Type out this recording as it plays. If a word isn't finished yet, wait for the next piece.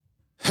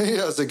Hey,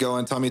 how's it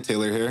going? Tommy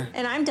Taylor here.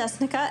 And I'm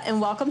Desnekka,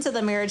 and welcome to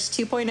the Marriage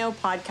 2.0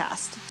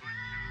 podcast.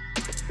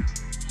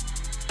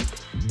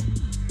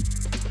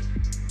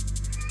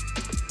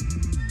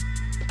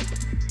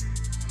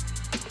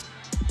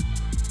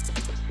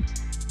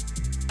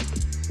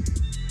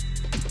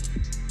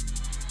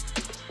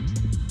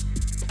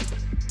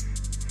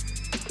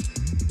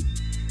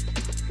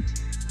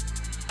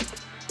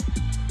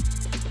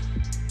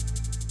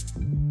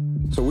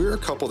 So we're a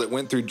couple that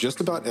went through just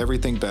about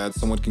everything bad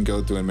someone can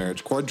go through in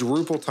marriage,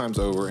 quadruple times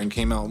over, and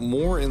came out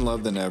more in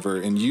love than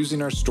ever, and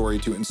using our story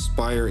to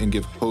inspire and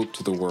give hope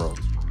to the world.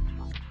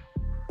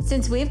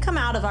 Since we've come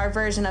out of our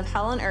version of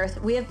hell on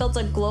earth, we have built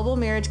a global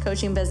marriage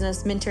coaching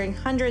business mentoring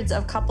hundreds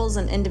of couples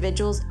and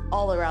individuals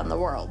all around the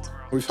world.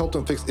 We've helped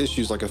them fix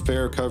issues like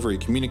affair recovery,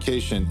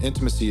 communication,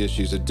 intimacy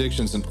issues,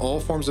 addictions, and all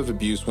forms of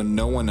abuse when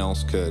no one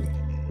else could.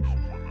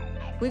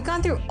 We've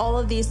gone through all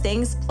of these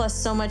things, plus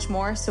so much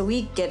more, so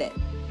we get it.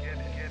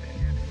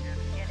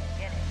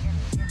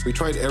 We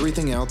tried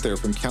everything out there,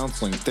 from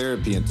counseling,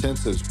 therapy,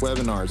 intensives,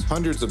 webinars,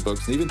 hundreds of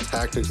books, and even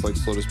tactics like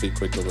slow to speak,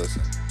 quick to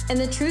listen. And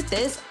the truth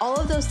is, all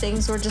of those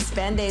things were just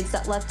band-aids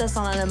that left us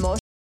on an emotional.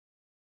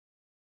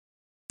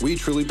 We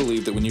truly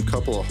believe that when you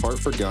couple a heart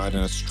for God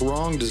and a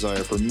strong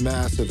desire for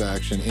massive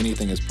action,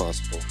 anything is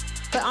possible.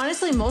 But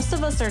honestly, most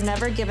of us are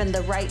never given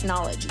the right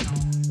knowledge.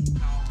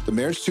 The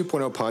Marriage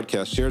 2.0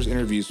 podcast shares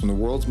interviews from the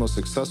world's most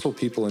successful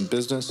people in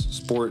business,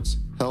 sports,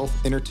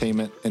 health,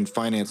 entertainment, and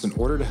finance in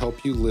order to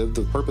help you live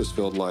the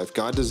purpose-filled life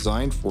God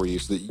designed for you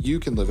so that you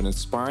can live an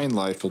inspiring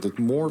life filled with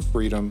more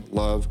freedom,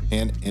 love,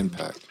 and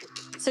impact.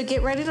 So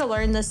get ready to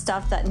learn the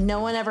stuff that no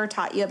one ever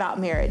taught you about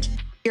marriage.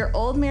 Your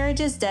old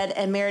marriage is dead,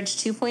 and Marriage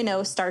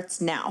 2.0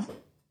 starts now.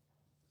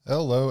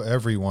 Hello,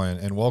 everyone,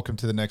 and welcome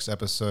to the next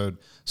episode.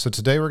 So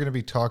today we're going to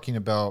be talking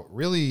about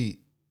really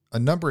a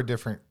number of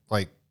different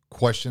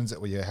questions that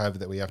we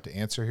have to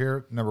answer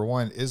here. Number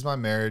one, is my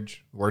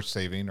marriage worth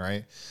saving,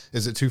 right?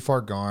 Is it too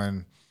far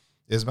gone?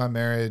 Is my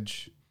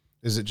marriage,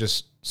 is it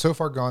just so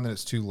far gone that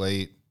it's too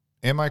late?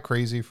 Am I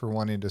crazy for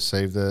wanting to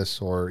save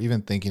this or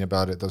even thinking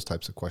about it? Those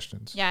types of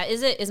questions. Yeah.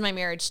 Is my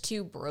marriage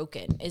too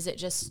broken? Is it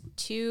just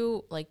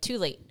too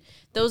late?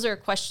 Those are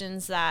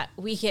questions that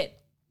we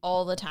get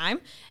all the time.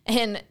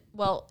 And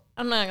well,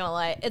 I'm not going to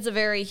lie. It's a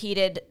very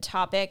heated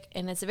topic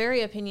and it's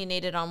very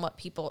opinionated on what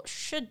people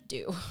should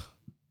do.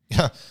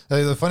 Yeah.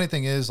 The funny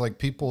thing is,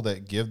 people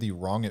that give the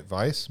wrong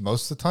advice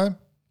most of the time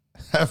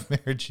have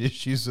marriage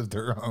issues of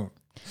their own.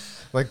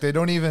 They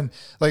don't even,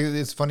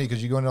 it's funny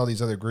because you go into all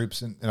these other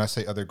groups, and I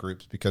say other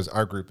groups because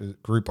our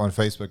group on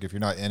Facebook, if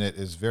you're not in it,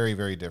 is very,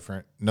 very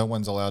different. No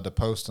one's allowed to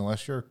post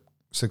unless you're a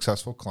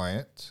successful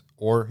client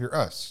or you're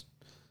us.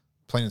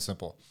 Plain and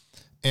simple.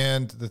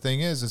 And the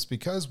thing is, it's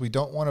because we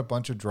don't want a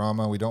bunch of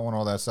drama. We don't want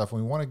all that stuff.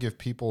 We want to give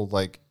people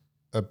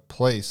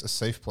a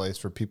safe place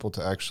for people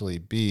to actually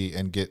be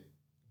and get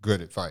good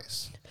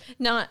advice.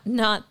 Not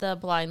the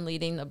blind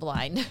leading the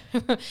blind.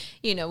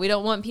 We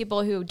don't want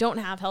people who don't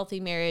have healthy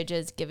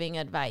marriages giving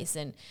advice.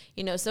 And,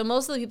 so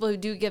most of the people who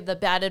do give the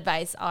bad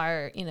advice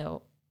are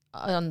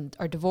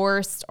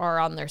divorced or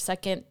on their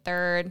second,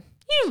 third,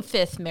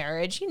 fifth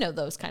marriage,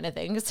 those kind of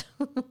things.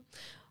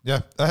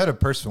 Yeah. I had a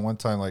person one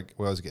time, I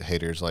always get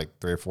haters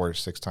 3 or 4 or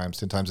 6 times,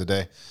 10 times a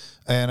day.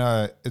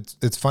 And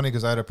it's funny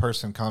because I had a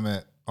person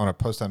comment on a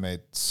post I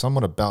made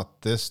somewhat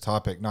about this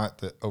topic, not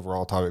the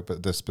overall topic,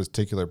 but this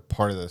particular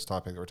part of this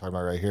topic that we're talking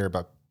about right here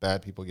about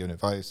bad people giving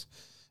advice.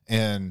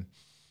 And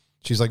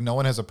she's like, no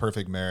one has a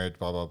perfect marriage,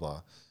 blah, blah,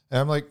 blah. And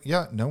I'm like,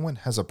 yeah, no one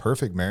has a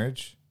perfect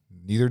marriage.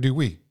 Neither do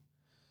we.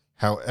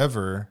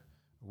 However,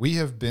 we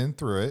have been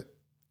through it,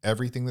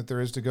 everything that there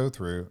is to go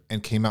through,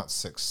 and came out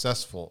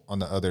successful on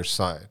the other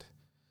side.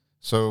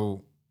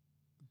 So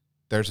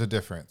there's a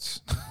difference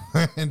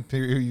in who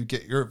you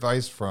get your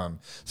advice from.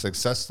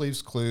 Success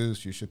leaves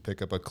clues. You should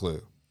pick up a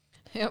clue.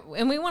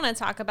 And we want to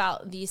talk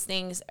about these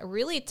things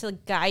really to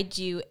guide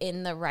you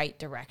in the right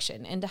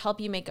direction and to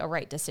help you make a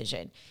right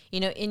decision,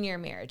 in your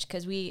marriage.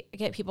 Because we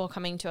get people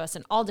coming to us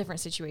in all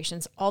different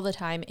situations all the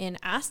time and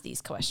ask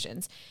these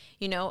questions,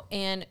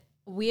 and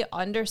we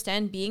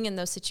understand being in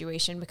those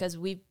situations because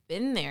we've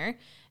been there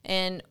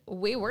and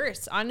way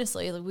worse.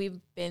 Honestly, we've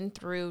been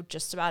through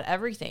just about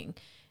everything.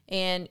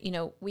 And,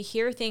 we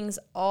hear things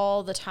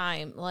all the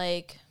time,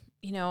 I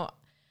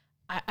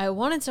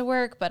wanted to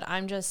work, but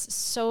I'm just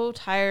so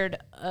tired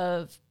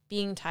of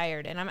being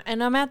tired.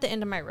 And I'm at the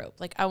end of my rope.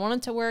 I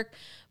wanted to work,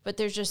 but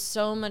there's just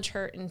so much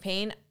hurt and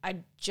pain. I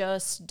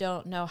just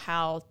don't know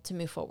how to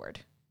move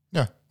forward.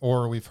 Yeah.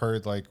 Or we've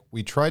heard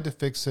we tried to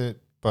fix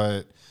it,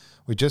 but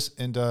we just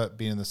end up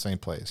being in the same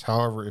place.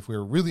 However, if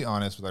we're really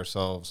honest with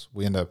ourselves,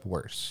 we end up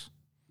worse.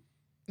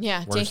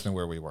 Yeah. Worse than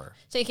where we were.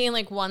 Taking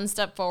 1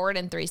 step forward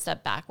and 3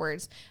 steps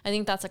backwards. I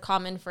think that's a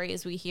common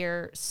phrase we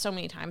hear so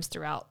many times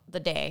throughout the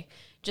day,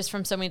 just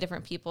from so many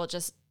different people,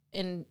 just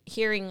in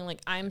hearing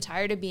I'm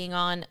tired of being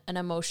on an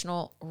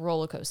emotional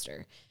roller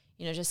coaster,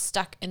 just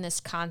stuck in this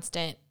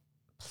constant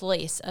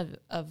place of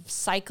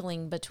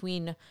cycling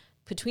between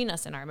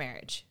us and our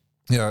marriage.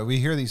 Yeah. We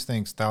hear these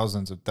things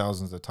thousands of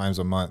times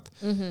a month.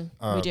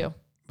 Mm-hmm. We do.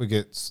 we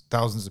get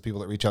thousands of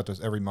people that reach out to us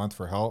every month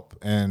for help.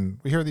 And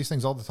we hear these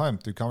things all the time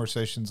through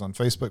conversations on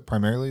Facebook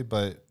primarily,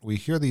 but we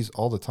hear these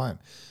all the time.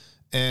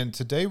 And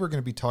today we're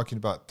going to be talking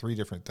about 3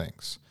 different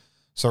things.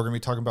 So we're going to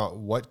be talking about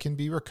what can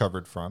be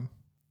recovered from,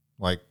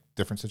 like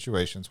different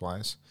situations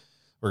wise.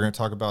 We're going to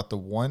talk about the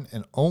one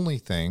and only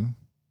thing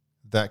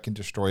that can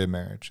destroy a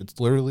marriage. It's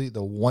literally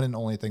the one and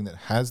only thing that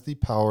has the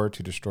power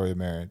to destroy a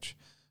marriage.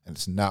 And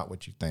it's not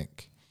what you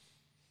think.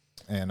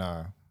 And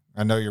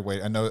I know you're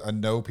waiting. I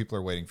know people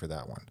are waiting for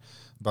that one.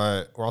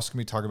 But we're also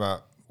going to be talking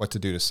about what to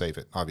do to save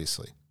it,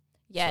 obviously.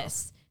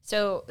 Yes.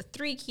 So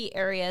 3 key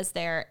areas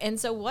there. And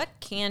so what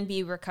can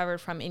be recovered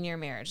from in your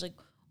marriage? Like,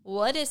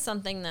 what is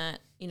something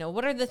that,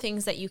 what are the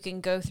things that you can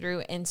go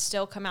through and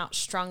still come out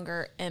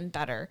stronger and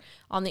better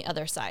on the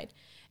other side?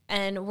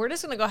 And we're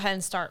just going to go ahead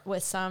and start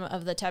with some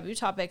of the taboo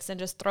topics and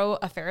just throw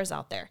affairs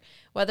out there.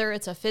 Whether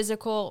it's a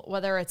physical,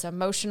 whether it's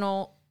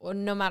emotional,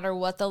 no matter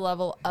what the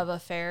level of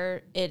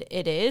affair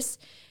it is,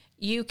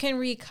 you can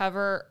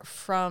recover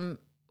from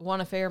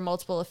one affair,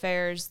 multiple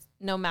affairs,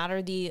 no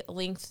matter the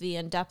length, the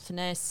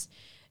in-depthness.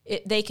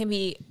 They can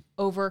be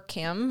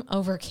overcame,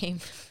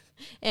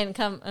 and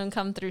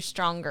come through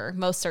stronger,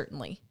 most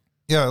certainly.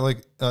 Yeah,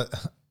 like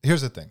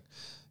here's the thing.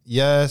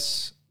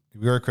 Yes,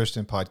 we're a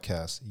Christian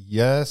podcast.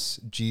 Yes,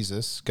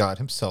 Jesus, God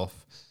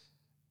himself,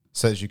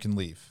 says you can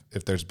leave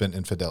if there's been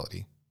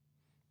infidelity.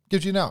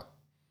 Gives you an out.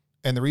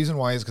 And the reason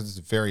why is because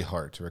it's very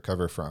hard to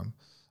recover from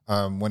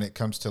when it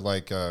comes to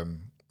like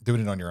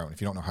doing it on your own if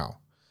you don't know how,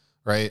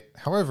 right?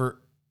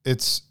 However,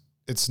 it's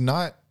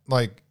not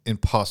like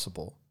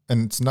impossible,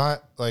 and it's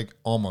not like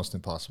almost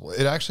impossible.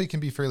 It actually can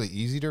be fairly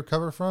easy to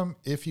recover from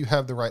if you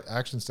have the right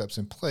action steps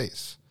in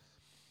place.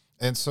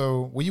 And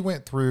so we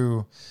went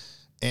through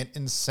an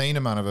insane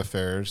amount of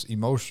affairs,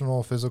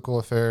 emotional, physical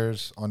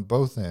affairs on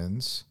both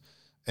ends.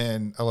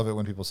 And I love it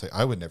when people say,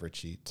 I would never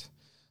cheat.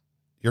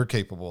 You're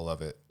capable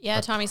of it.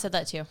 Yeah, Tommy said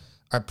that too.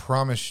 I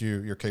promise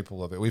you're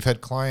capable of it. We've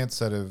had clients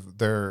that have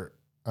their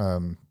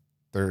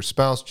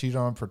spouse cheated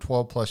on them for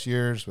 12 plus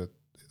years with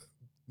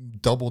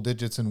double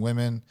digits in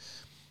women.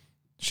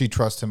 She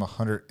trusts him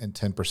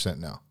 110%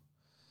 now.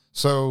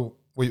 So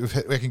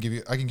I can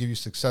give you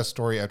success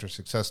story after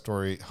success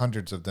story,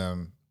 hundreds of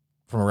them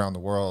from around the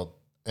world,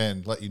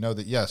 and let you know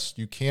that yes,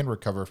 you can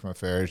recover from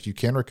affairs. You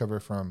can recover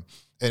from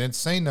an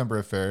insane number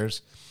of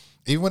affairs,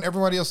 even when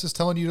everybody else is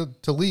telling you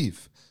to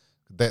leave.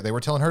 They were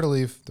telling her to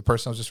leave, the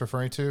person I was just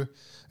referring to,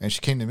 and she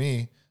came to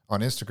me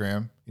on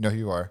Instagram. You know who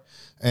you are,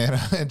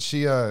 and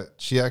she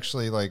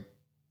actually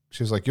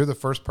she was like, you're the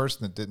first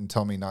person that didn't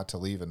tell me not to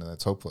leave, and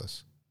that's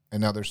hopeless.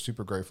 And now they're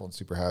super grateful and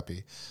super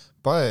happy,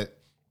 but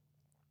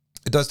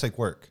it does take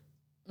work,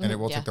 and it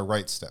will take the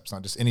right steps,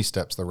 not just any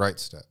steps, the right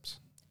steps.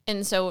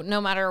 And so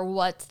no matter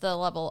what the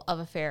level of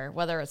affair,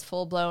 whether it's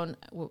full blown,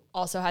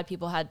 also had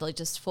people had like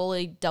just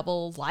fully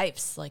double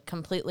lives, like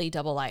completely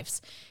double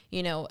lives,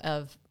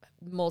 of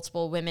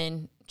multiple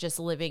women just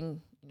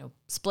living,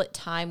 split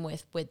time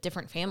with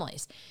different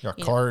families. Yeah,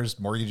 cars,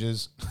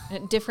 mortgages.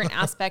 Different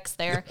aspects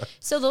there. Yeah.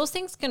 So those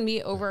things can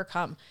be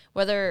overcome,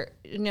 whether,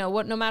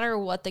 no matter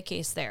what the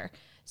case there.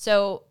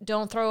 So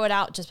don't throw it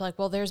out just like,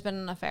 well, there's been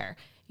an affair.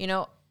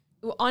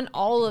 On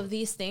all of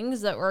these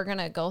things that we're going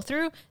to go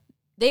through,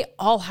 they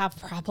all have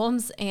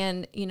problems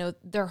and,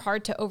 they're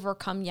hard to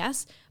overcome,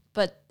 yes,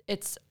 but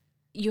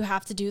you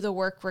have to do the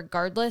work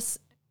regardless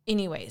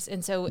anyways.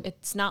 And so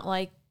it's not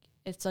like,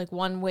 it's like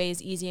one way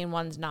is easy and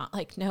one's not.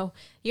 Like, no,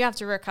 you have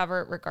to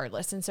recover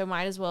regardless. And so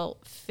might as well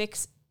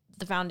fix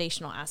the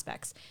foundational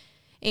aspects.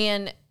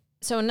 And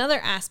so another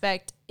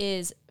aspect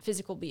is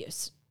physical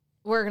abuse.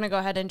 We're going to go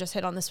ahead and just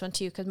hit on this one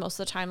too, because most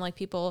of the time, like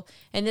people,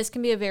 and this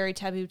can be a very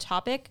taboo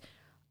topic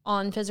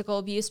on physical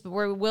abuse, but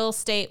we will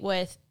state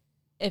with,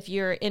 if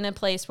you're in a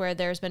place where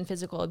there's been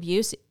physical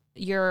abuse,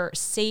 your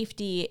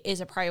safety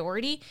is a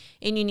priority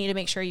and you need to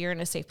make sure you're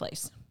in a safe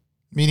place.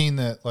 Meaning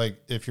that, like,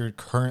 if you're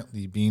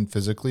currently being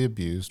physically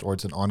abused or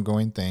it's an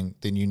ongoing thing,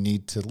 then you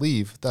need to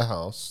leave the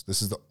house.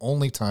 This is the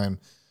only time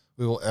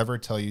we will ever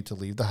tell you to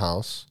leave the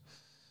house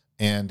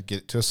and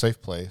get to a safe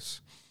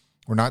place.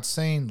 We're not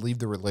saying leave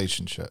the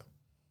relationship.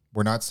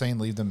 We're not saying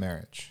leave the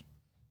marriage.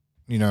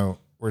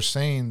 We're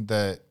saying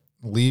that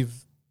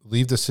leave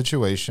the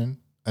situation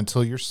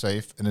until you're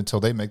safe and until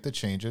they make the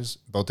changes.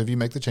 Both of you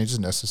make the changes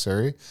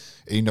necessary,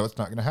 and it's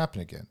not going to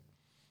happen again,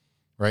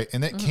 right?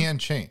 And it can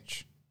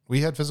change.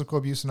 We had physical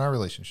abuse in our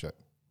relationship.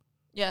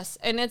 Yes.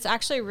 And it's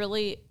actually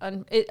really,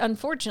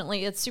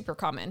 unfortunately, it's super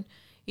common,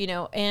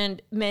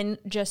 and men,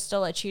 just to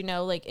let you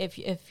know, like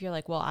if you're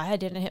like, well, I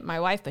didn't hit my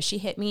wife, but she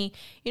hit me,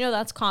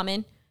 that's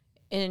common.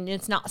 And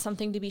it's not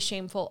something to be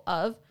shameful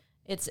of.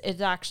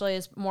 It actually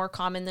is more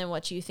common than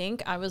what you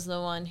think. I was the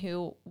one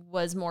who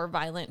was more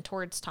violent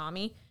towards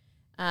Tommy,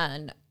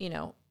 and,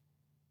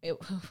 it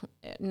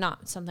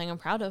not something I'm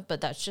proud of,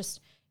 but that's just,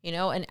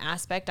 an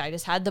aspect. I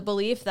just had the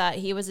belief that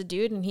he was a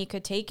dude and he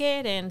could take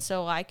it. And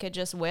so I could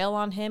just wail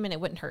on him and it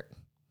wouldn't hurt.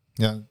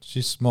 Yeah.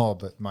 She's small,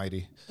 but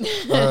mighty.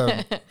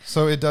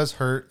 So it does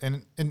hurt.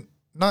 And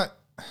not,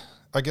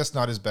 I guess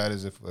not as bad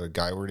as if a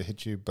guy were to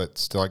hit you, but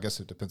still, I guess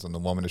it depends on the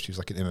woman. If she's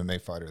like an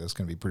MMA fighter, that's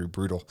going to be pretty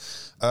brutal.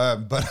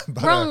 But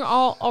wrong,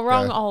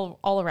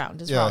 all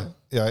around is wrong.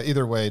 Yeah.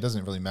 Either way, it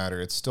doesn't really matter.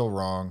 It's still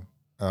wrong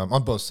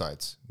on both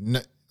sides.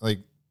 Like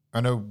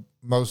I know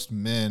most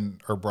men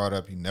are brought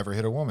up, you never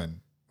hit a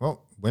woman.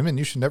 Well, women,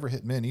 you should never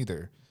hit men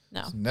either.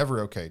 No. It's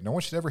never okay. No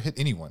one should ever hit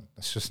anyone.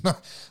 That's just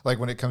not like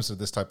when it comes to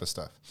this type of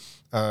stuff.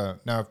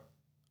 Now,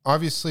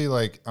 obviously,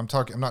 like I'm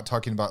not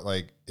talking about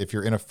like if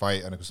you're in a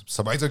fight and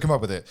somebody's gonna come up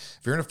with it.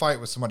 If you're in a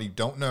fight with somebody you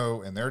don't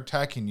know and they're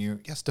attacking you,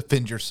 yes,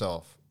 defend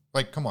yourself.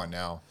 Like, come on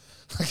now.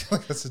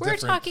 We're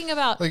talking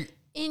about like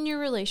in your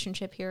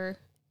relationship here,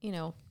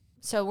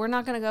 so we're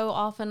not going to go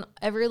off on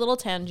every little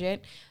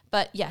tangent,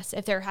 but yes,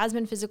 if there has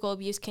been physical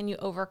abuse, can you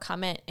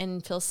overcome it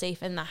and feel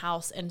safe in the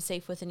house and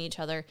safe within each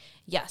other?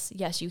 Yes,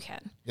 you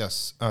can.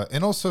 Yes.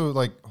 And also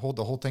like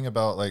the whole thing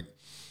about like,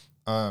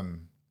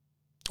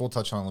 we'll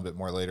touch on a little bit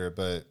more later,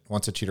 but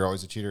once a cheater,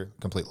 always a cheater.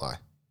 Complete lie.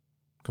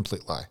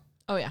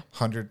 Oh yeah.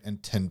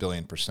 110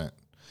 billion%.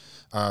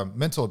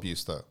 Mental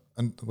abuse though,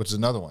 which is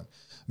another one.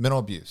 Mental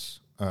abuse.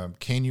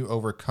 Can you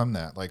overcome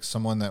that? Like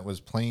someone that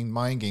was playing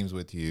mind games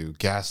with you,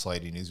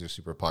 gaslighting, these are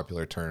super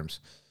popular terms,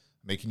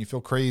 making you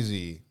feel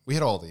crazy. We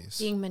had all these.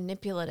 Being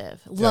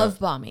manipulative, love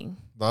bombing,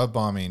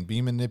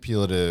 being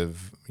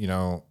manipulative,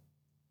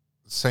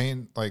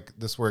 saying like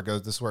this is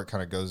where it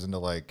kind of goes into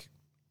like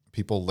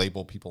people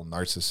label people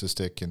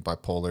narcissistic and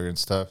bipolar and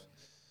stuff.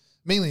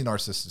 Mainly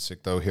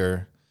narcissistic though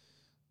here.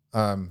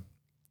 Are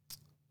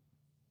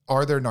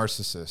there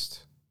narcissists?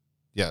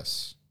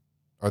 Yes.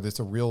 Are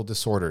this a real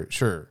disorder?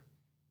 Sure.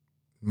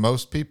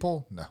 Most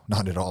people? No,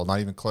 not at all. Not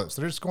even close.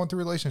 They're just going through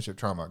relationship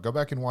trauma. Go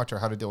back and watch our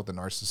How to Deal with the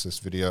Narcissist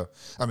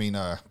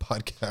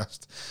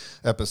podcast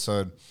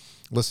episode.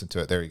 Listen to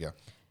it. There you go.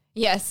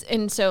 Yes.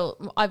 And so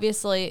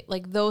obviously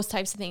like those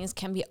types of things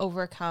can be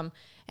overcome.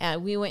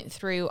 And we went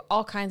through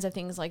all kinds of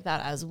things like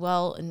that as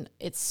well. And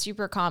it's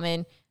super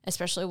common,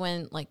 especially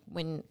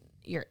when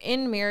you're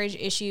in marriage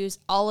issues,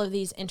 all of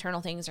these internal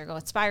things are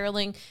going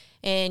spiraling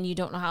and you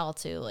don't know how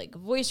to like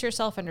voice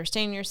yourself,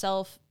 understand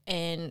yourself.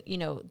 And,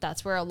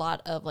 that's where a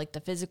lot of like the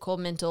physical,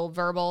 mental,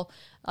 verbal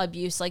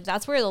abuse, like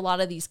that's where a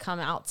lot of these come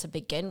out to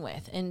begin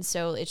with. And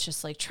so it's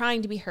just like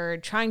trying to be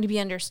heard, trying to be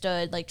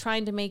understood, like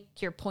trying to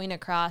make your point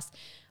across.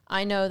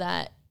 I know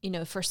that,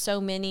 for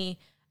so many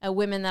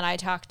women that I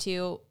talk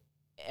to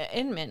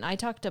and men, I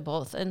talk to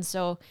both. And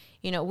so,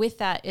 with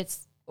that,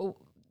 it's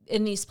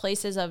in these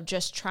places of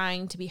just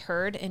trying to be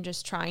heard and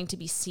just trying to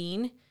be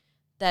seen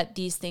that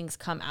these things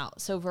come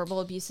out. So verbal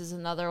abuse is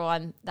another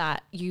one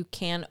that you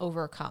can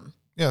overcome.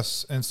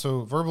 Yes. And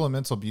so verbal and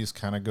mental abuse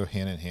kind of go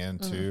hand in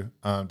hand too,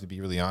 to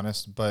be really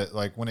honest. But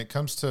like when it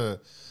comes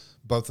to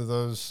both of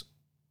those,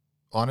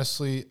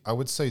 honestly, I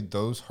would say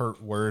those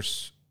hurt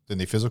worse than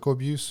the physical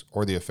abuse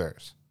or the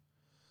affairs.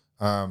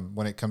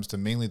 When it comes to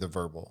mainly the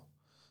verbal,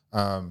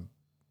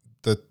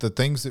 the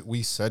things that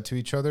we said to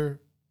each other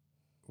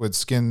would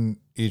skin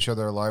each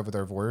other alive with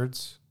our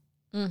words.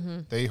 Mm-hmm.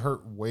 They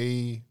hurt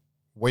way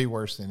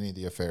worse than any of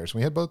the affairs.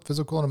 We had both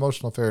physical and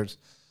emotional affairs,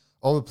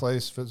 all the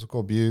place, physical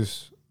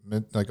abuse,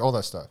 like all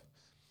that stuff.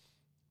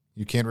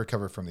 You can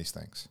recover from these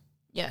things.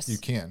 Yes. You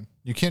can.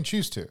 You can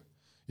choose to.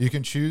 You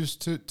can choose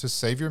to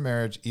save your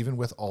marriage even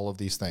with all of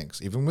these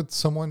things, even with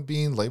someone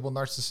being labeled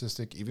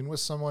narcissistic, even with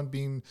someone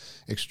being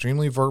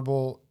extremely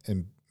verbal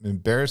and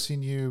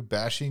embarrassing you,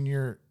 bashing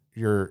your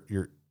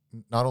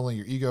not only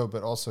your ego,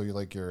 but also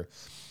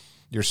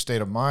your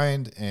state of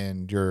mind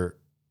and your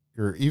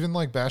even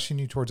like bashing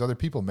you towards other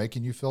people,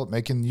 making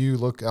you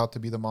look out to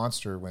be the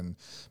monster when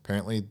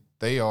apparently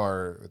they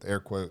are, with air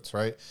quotes,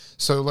 right?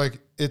 So like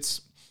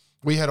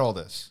we had all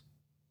this.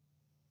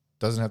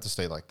 Doesn't have to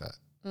stay like that.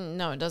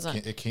 No, it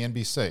doesn't. It can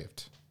be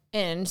saved.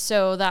 And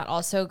so that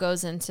also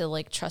goes into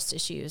like trust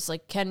issues.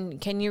 Like can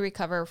you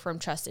recover from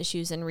trust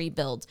issues and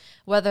rebuild,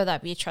 whether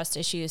that be trust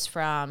issues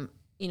from,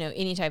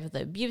 any type of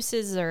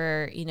abuses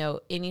or,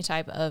 any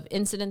type of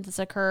incident that's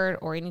occurred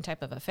or any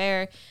type of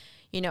affair.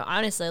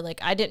 Honestly, like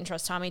I didn't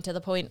trust Tommy to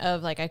the point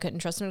of like I couldn't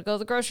trust him to go to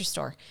the grocery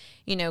store,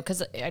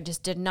 because I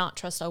just did not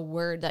trust a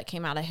word that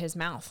came out of his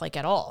mouth, like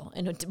at all.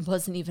 And it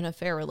wasn't even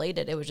affair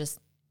related. It was just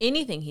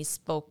anything he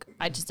spoke,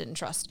 I just didn't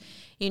trust,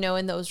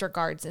 in those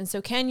regards. And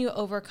so can you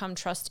overcome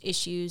trust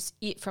issues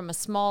from a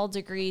small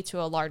degree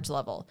to a large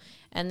level?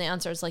 And the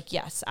answer is like,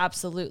 yes,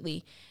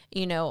 absolutely.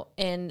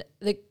 And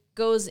the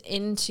goes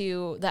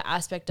into the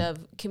aspect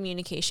of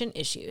communication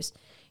issues.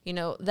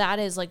 That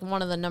is like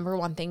one of the number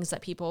one things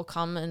that people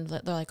come and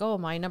they're like, oh,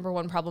 my number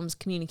one problem is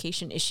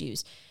communication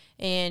issues.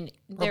 And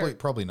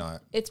probably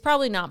not. It's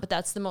probably not, but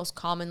that's the most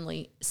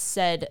commonly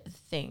said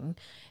thing.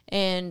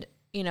 And,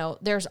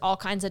 there's all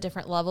kinds of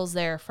different levels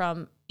there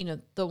from,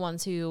 the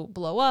ones who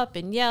blow up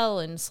and yell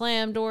and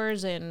slam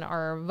doors and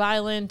are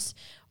violent,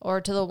 or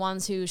to the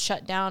ones who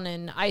shut down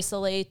and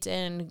isolate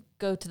and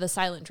go to the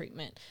silent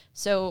treatment.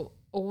 So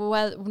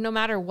no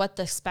matter what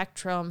the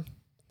spectrum,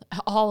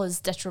 all is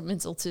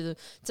detrimental to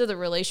the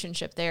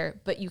relationship there,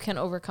 but you can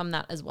overcome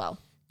that as well.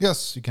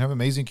 Yes, you can have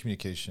amazing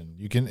communication.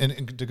 You can,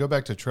 and to go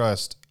back to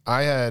trust,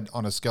 I had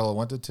on a scale of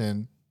 1 to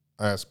 10,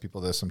 I ask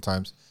people this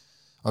sometimes.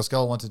 On a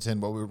scale of 1 to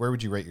 10, where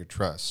would you rate your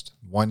trust?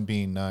 1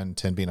 being none,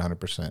 10 being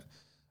 100%.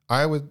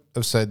 I would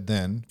have said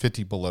then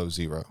 50 below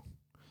 0.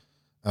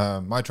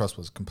 My trust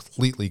was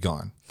completely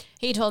gone.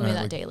 He told me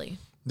that daily.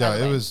 Yeah,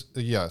 it was.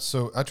 Yeah,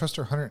 so I trust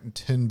her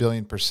 110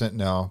 billion%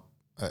 now.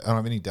 I don't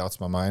have any doubts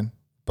in my mind,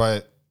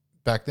 but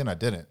back then I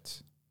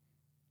didn't.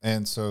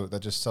 And so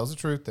that just tells the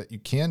truth that you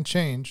can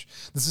change.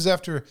 This is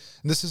after,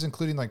 and this is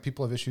including like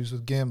people have issues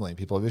with gambling,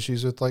 people have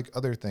issues with like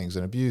other things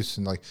and abuse,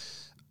 and like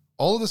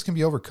all of this can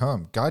be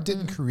overcome. God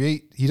didn't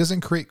create, he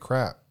doesn't create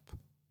crap.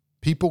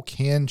 People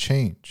can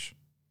change.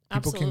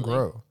 People can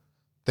grow.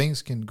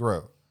 Things can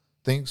grow.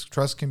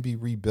 Trust can be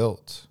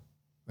rebuilt.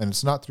 And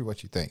it's not through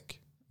what you think,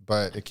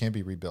 but it can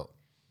be rebuilt.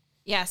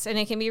 Yes, and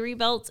it can be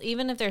rebuilt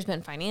even if there's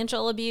been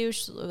financial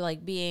abuse,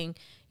 like being,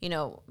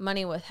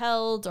 money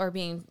withheld or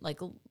being like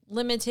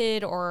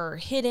limited or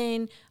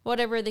hidden,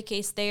 whatever the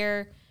case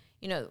there,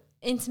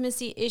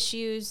 intimacy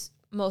issues,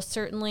 most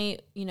certainly,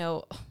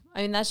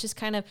 that's just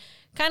kind of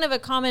a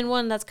common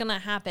one that's going to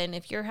happen.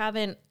 If you're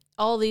having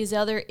all these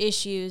other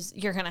issues,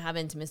 you're going to have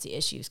intimacy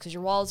issues because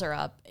your walls are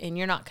up and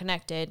you're not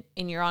connected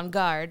and you're on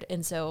guard.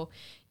 And so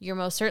you're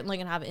most certainly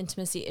going to have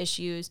intimacy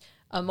issues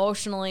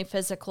emotionally,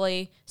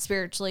 physically,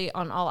 spiritually,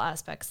 on all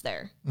aspects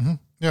there. Mm-hmm.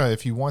 Yeah,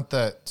 if you want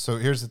that. So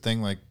here's the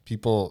thing, like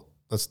people,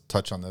 let's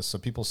touch on this. So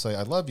people say,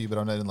 I love you, but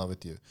I'm not in love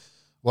with you.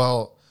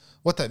 Well,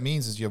 what that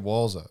means is you have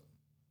walls up.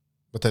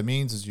 What that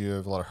means is you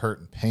have a lot of hurt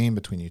and pain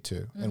between you two.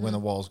 Mm-hmm. And when the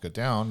walls go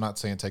down, not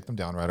saying take them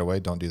down right away,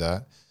 don't do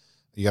that.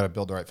 You got to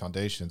build the right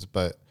foundations.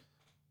 But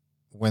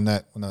when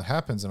that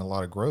happens and a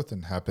lot of growth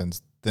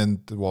happens,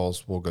 then the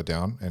walls will go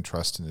down and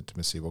trust and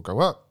intimacy will go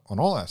up on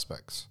all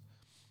aspects.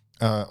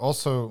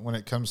 Also, when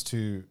it comes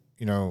to,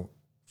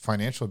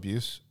 financial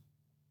abuse,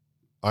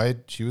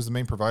 she was the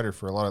main provider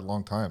for a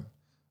long time.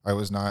 It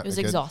was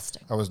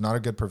exhausting. I was not a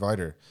good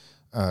provider.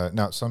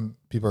 Now, some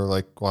people are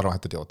like, well, I don't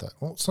have to deal with that.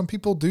 Well, some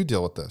people do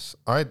deal with this.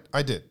 I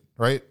did,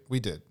 right? We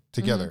did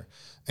together.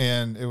 Mm-hmm.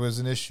 And it was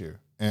an issue.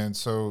 And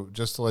so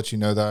just to let you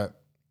know that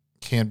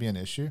can be an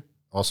issue.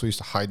 Also, we used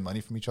to hide money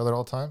from each other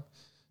all the time.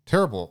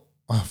 Terrible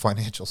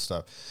financial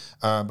stuff.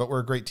 But we're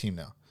a great team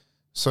now.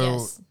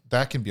 So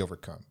that can be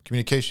overcome.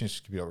 Communication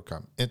issues can be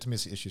overcome.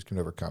 Intimacy issues can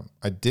be overcome.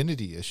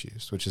 Identity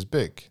issues, which is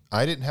big.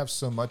 I didn't have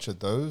so much of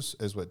those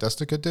as what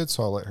Desnekka did,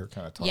 so I'll let her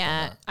kind of talk on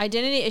that.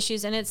 Identity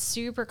issues, and it's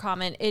super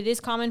common. It is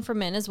common for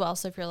men as well.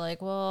 So if you're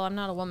like, well, I'm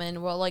not a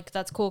woman, well, like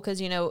that's cool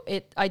because,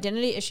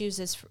 identity issues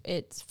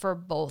it's for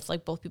both.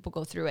 Like both people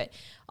go through it.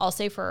 I'll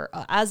say for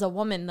as a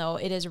woman, though,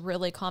 it is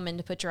really common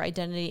to put your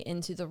identity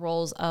into the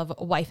roles of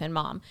wife and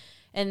mom.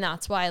 And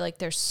that's why like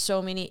there's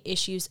so many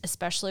issues,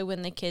 especially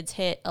when the kids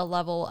hit a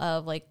level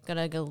of like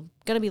gonna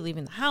be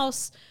leaving the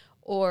house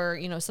or,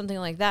 something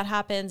like that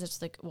happens.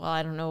 It's like, well,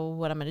 I don't know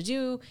what I'm going to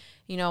do.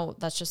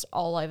 That's just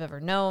all I've ever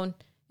known,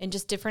 and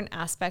just different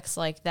aspects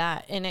like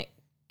that. And it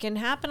can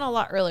happen a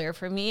lot earlier.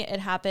 For me, it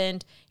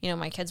happened,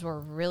 my kids were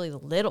really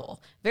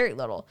little, very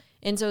little.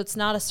 And so it's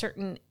not a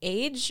certain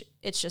age.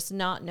 It's just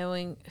not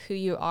knowing who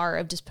you are,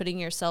 of just putting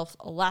yourself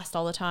last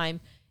all the time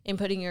and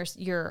putting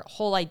your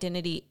whole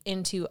identity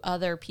into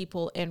other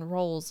people and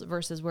roles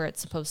versus where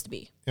it's supposed to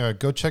be. Yeah,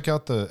 go check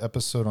out the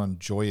episode on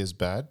Joy is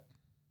Bad.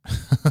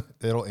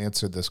 It'll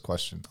answer this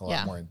question a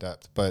lot more in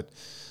depth,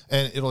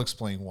 and it'll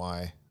explain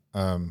why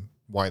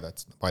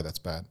that's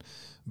bad.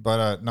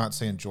 But not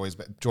saying joy is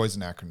bad. Joy is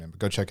an acronym, but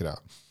go check it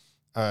out.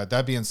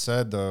 That being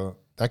said, though,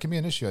 that can be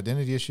an issue.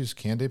 Identity issues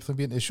can definitely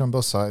be an issue on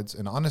both sides.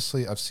 And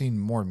honestly, I've seen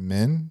more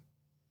men,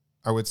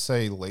 I would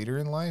say later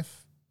in life,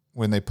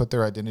 when they put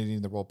their identity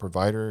in the role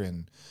provider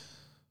and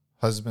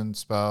husband,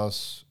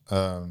 spouse,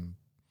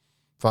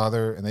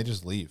 father, and they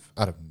just leave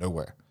out of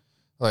nowhere.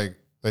 Like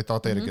they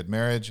thought they had a good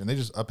marriage and they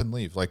just up and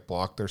leave, like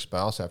block their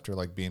spouse after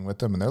like being with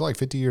them. And they're like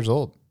 50 years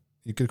old.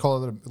 You could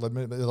call it a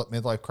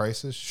midlife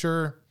crisis.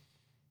 Sure.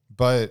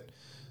 But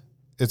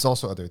it's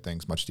also other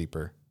things much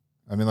deeper.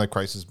 I mean, like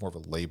crisis is more of a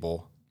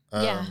label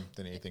than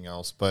anything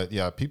else. But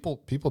yeah,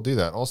 people do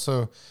that.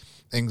 Also,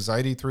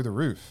 anxiety through the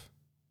roof.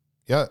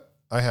 Yeah,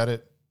 I had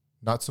it.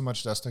 Not so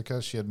much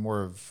Desnekka. She had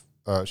more of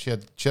she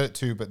had it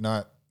too, but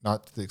not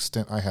to the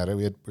extent I had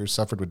it. We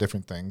suffered with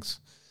different things,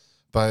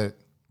 but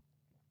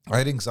I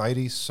had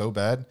anxiety so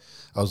bad.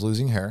 I was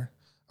losing hair.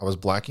 I was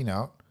blacking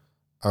out.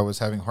 I was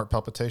having heart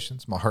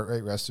palpitations. My heart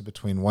rate rested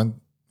between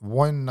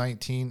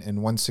 119 and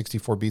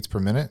 164 beats per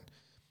minute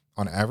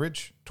on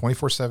average,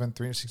 24/7,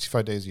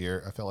 365 days a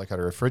year. I felt like I had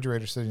a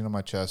refrigerator sitting on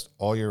my chest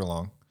all year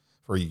long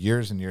for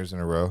years and years in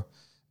a row.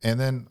 And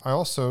then I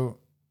also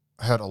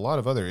had a lot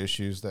of other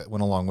issues that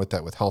went along with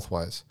that with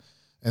health-wise.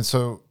 And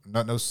so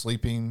no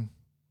sleeping,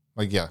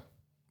 waking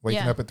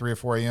up at 3 or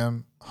 4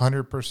 a.m.,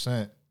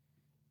 100%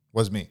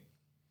 was me,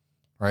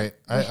 right?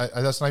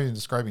 I that's not even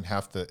describing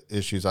half the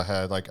issues I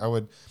had. Like I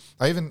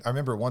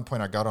remember at one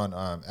point I got on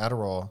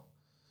Adderall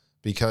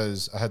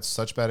because I had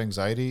such bad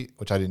anxiety,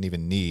 which I didn't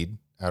even need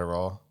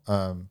Adderall,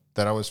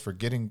 that I was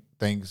forgetting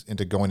things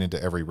into going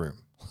into every room.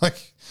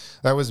 Like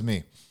that was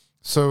me.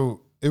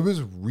 So it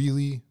was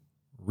really,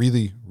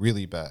 really,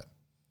 really bad.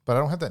 But I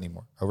don't have that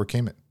anymore. I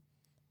overcame it.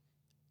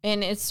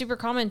 And it's super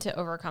common to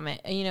overcome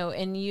it, you know,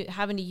 and you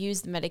having to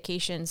use the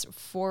medications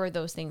for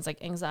those things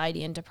like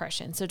anxiety and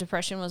depression. So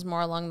depression was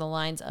more along the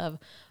lines of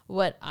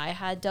what I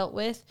had dealt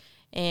with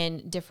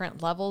and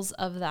different levels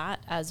of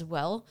that as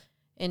well.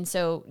 And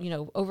so, you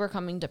know,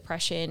 overcoming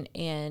depression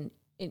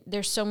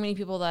there's so many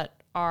people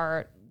that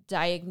are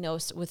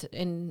diagnosed with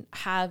and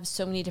have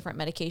so many different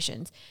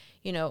medications.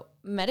 You know,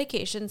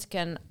 medications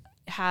can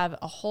have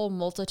a whole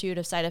multitude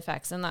of side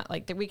effects, and that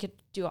like we could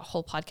do a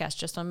whole podcast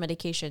just on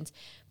medications,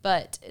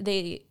 but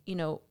they, you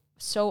know,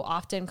 so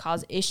often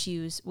cause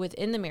issues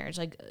within the marriage,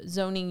 like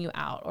zoning you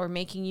out or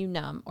making you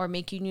numb or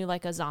making you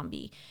like a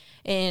zombie,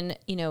 and,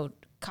 you know,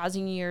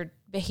 causing your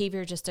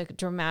behavior just to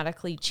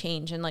dramatically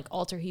change and like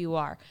alter who you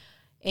are.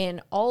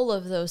 And all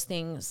of those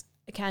things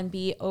can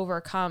be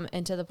overcome,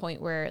 and to the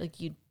point where like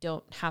you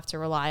don't have to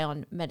rely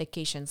on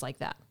medications like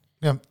that.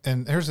 Yeah.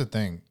 And here's the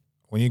thing.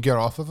 When you get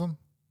off of them,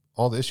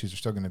 all the issues are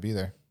still going to be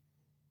there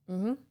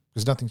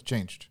because nothing's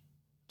changed.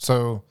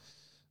 So,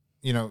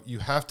 you know, you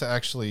have to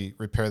actually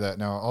repair that.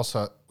 Now,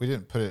 also, we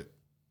didn't put it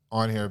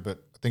on here, but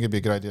I think it'd be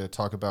a good idea to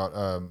talk about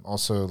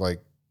also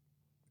like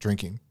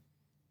drinking,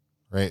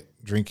 right?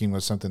 Drinking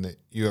was something that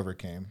you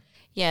overcame.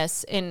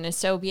 Yes. And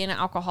so being an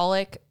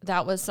alcoholic,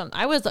 that was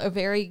I was a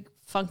very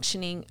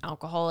functioning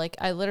alcoholic.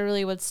 I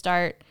literally would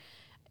start,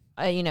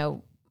 you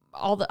know,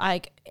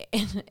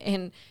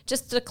 and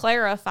just to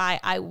clarify,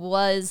 I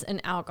was an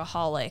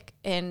alcoholic.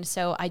 And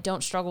so I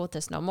don't struggle with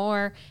this no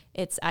more.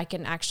 I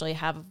can actually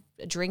have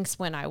drinks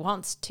when I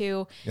want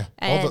to. Yeah.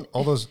 And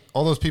all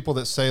those people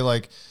that say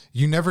like,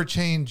 you never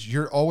change.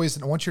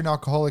 Once you're an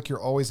alcoholic, you're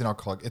always an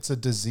alcoholic. It's a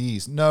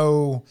disease.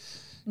 No,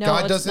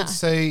 God doesn't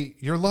say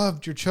you're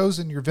loved, you're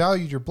chosen, you're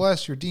valued, you're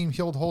blessed, you're deemed,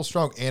 healed, whole,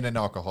 strong, and an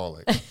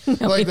alcoholic.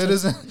 Like that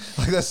isn't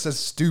like, that's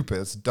just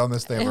stupid. It's the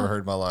dumbest thing I've ever heard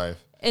in my life.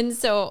 And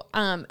so,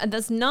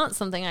 that's not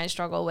something I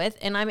struggle with.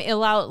 And I'm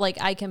allowed, like,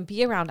 I can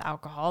be around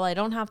alcohol. I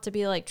don't have to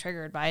be like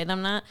triggered by it.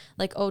 I'm not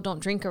like, oh, don't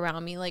drink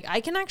around me. Like,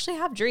 I can actually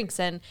have drinks,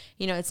 and,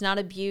 you know, it's not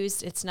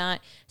abused. It's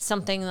not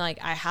something like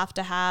I have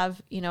to have,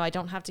 you know, I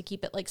don't have to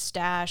keep it like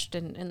stashed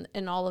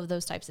and all of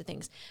those types of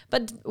things.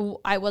 But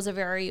I was a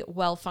very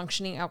well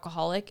functioning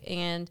alcoholic.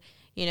 And,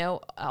 you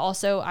know,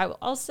 also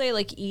I'll say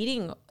like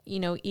eating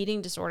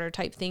disorder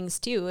type things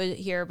too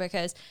here,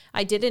 because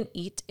I didn't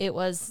eat. It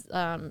was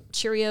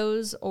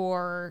Cheerios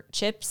or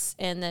chips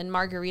and then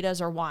margaritas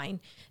or wine.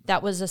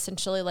 That was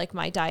essentially like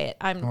my diet.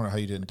 I don't know how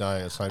you didn't die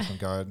aside from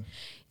God.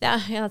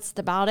 Yeah, that's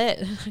about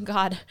it.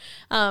 God,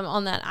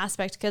 on that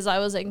aspect, because I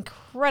was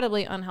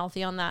incredibly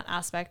unhealthy on that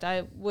aspect.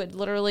 I would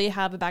literally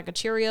have a bag of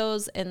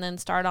Cheerios and then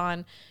start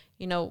on,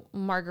 you know,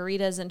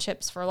 margaritas and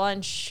chips for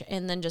lunch,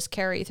 and then just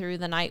carry through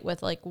the night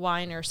with like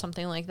wine or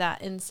something like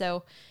that. And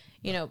so,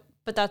 you know,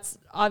 but that's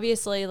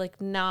obviously like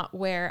not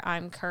where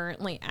I'm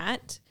currently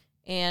at.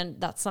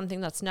 And that's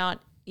something that's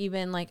not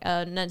even like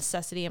a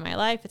necessity in my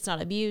life. It's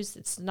not abused.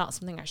 It's not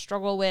something I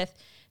struggle with.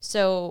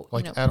 So,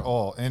 like, you know, at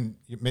all. And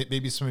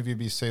maybe some of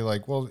you say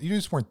like, well, you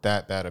just weren't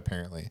that bad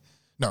apparently.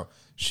 No,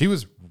 she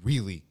was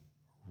really,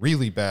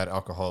 really bad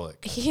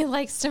alcoholic. He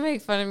likes to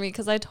make fun of me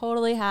because I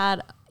totally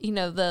had, you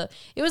know,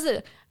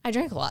 I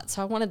drank a lot.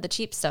 So I wanted the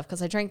cheap stuff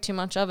because I drank too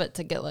much of it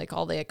to get like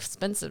all the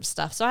expensive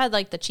stuff. So I had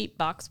like the cheap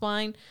box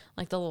wine,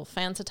 like the little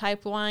Fanta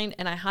type wine.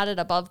 And I had it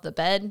above the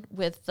bed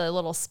with the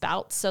little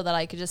spouts so that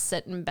I could just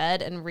sit in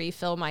bed and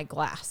refill my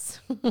glass.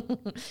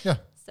 Yeah.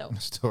 So I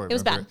still remember it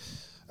was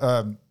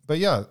bad. But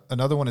yeah,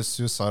 another one is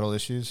suicidal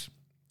issues.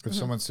 If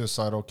someone's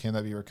suicidal, can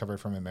that be recovered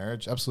from in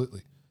marriage?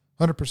 Absolutely.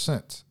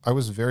 100%. I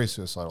was very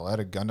suicidal. I had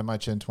a gun to my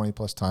chin 20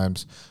 plus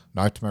times,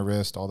 knife to my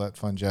wrist, all that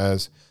fun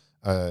jazz.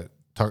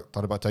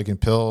 Thought about taking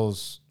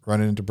pills,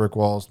 running into brick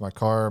walls, my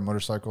car,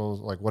 motorcycles,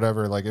 like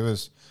whatever. Like it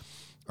was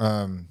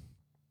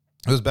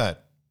bad,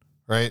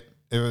 right?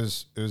 I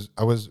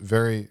was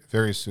very,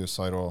 very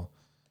suicidal.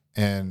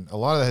 And a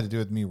lot of that had to do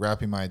with me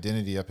wrapping my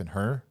identity up in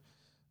her,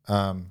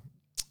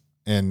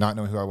 and not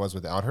knowing who I was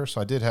without her.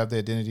 So I did have the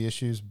identity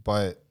issues,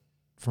 but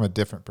from a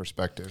different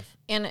perspective.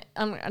 And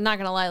I'm not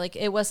going to lie, like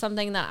it was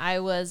something that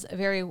I was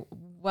very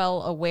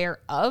well aware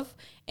of.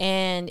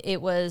 And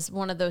it was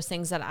one of those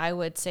things that I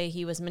would say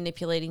he was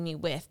manipulating me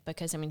with,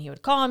 because I mean, he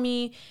would call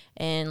me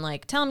and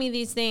like tell me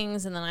these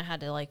things. And then I had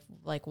to like,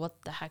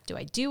 what the heck do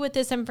I do with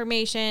this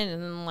information?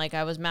 And then like,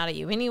 I was mad at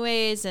you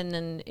anyways. And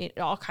then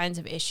all kinds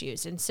of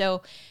issues. And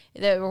so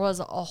there was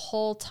a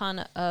whole ton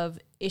of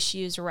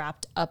issues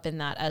wrapped up in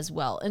that as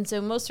well. And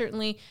so most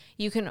certainly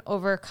you can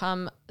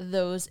overcome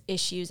those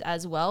issues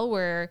as well,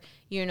 where,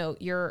 you know,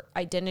 your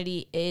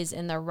identity is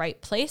in the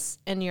right place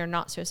and you're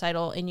not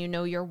suicidal and you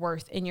know your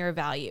worth and your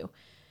value.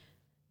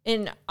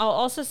 And I'll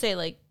also say,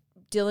 like,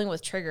 dealing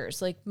with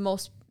triggers, like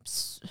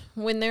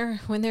when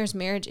there's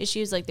marriage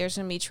issues, like there's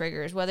going to be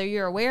triggers, whether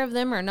you're aware of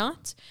them or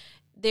not,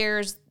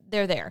 they're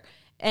there.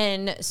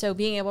 And so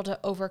being able to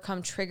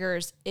overcome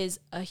triggers is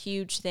a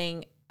huge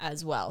thing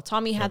as well.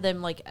 Tommy had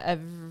them like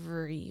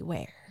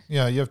everywhere.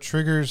 Yeah, you have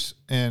triggers,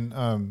 and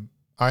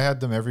I had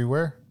them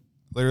everywhere,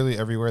 literally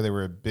everywhere. They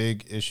were a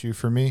big issue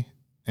for me,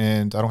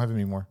 and I don't have them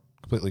anymore.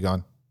 Completely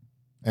gone.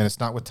 And it's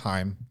not with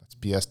time. That's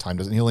BS. Time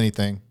doesn't heal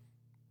anything.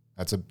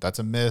 That's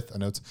a myth. I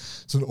know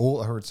it's an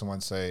old. I heard someone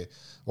say,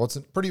 "Well, it's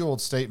a pretty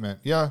old statement."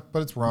 Yeah,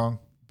 but it's wrong.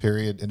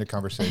 Period. End of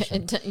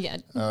conversation. Yeah.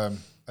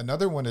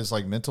 Another one is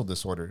like mental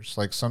disorders.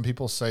 Like some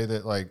people say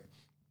that, like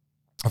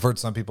I've heard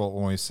some people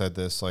when we said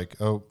this, like,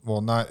 oh,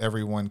 well, not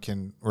everyone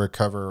can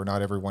recover or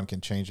not everyone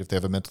can change if they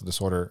have a mental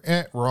disorder.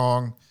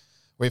 Wrong.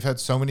 We've had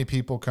so many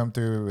people come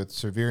through with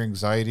severe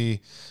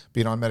anxiety,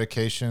 being on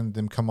medication,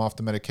 them come off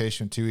the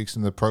medication 2 weeks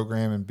in the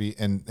program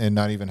and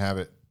not even have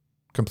it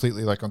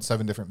completely, like on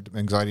 7 different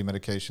anxiety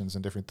medications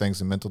and different things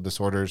and mental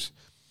disorders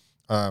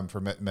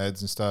for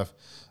meds and stuff.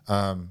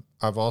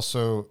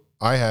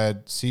 I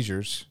had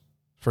seizures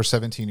for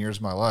 17 years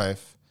of my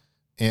life,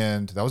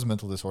 and that was a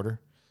mental disorder.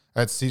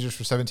 I had seizures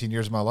for 17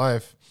 years of my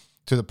life,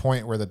 to the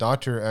point where the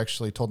doctor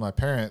actually told my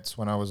parents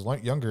when I was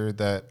younger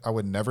that I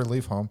would never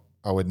leave home.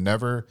 I would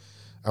never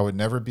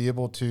be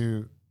able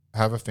to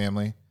have a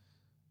family,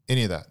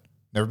 any of that.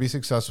 Never be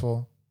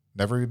successful,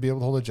 never be able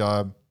to hold a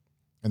job,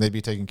 and they'd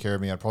be taking care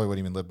of me. I probably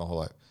wouldn't even live my whole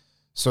life.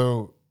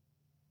 So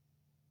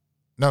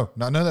none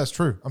of that's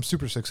true. I'm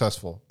super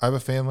successful. I have a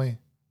family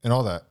and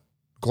all that.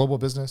 Global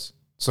business.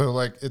 So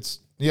like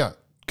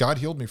God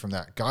healed me from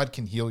that. God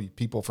can heal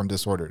people from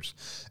disorders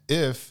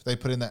if they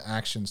put in the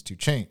actions to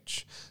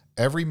change.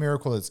 Every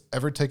miracle that's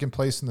ever taken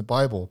place in the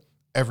Bible,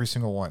 every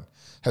single one,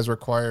 has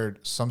required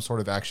some sort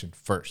of action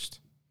first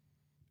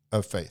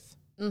of faith.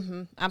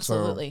 Mm-hmm.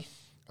 Absolutely. So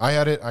I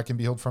had it. I can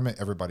be healed from it.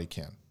 Everybody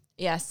can.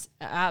 Yes,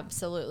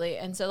 absolutely.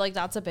 And so like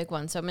that's a big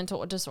one. So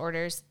mental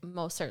disorders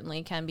most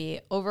certainly can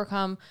be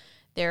overcome.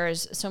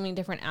 There's so many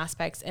different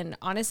aspects. And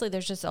honestly,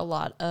 there's just a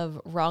lot of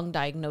wrong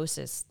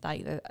diagnosis.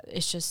 Like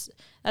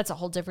that's a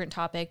whole different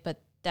topic, but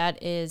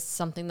that is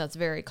something that's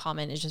very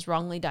common. It's just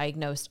wrongly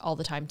diagnosed all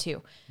the time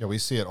too. Yeah, we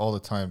see it all the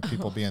time.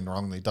 People being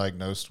wrongly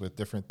diagnosed with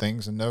different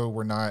things. And no,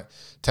 we're not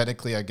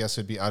technically, I guess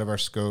it'd be out of our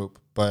scope,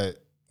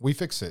 but we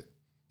fix it.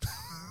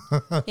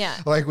 Yeah.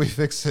 Like we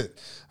fix it.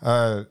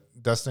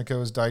 Desnekka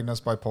was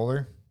diagnosed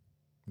bipolar.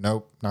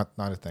 Nope, not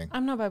a thing.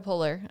 I'm not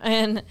bipolar.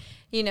 And,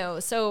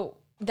 so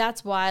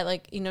that's why,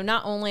 like,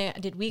 not only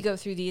did we go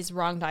through these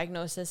wrong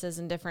diagnoses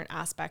in different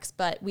aspects,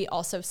 but we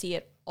also see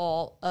it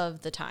all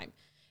of the time.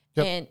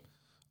 Yep. And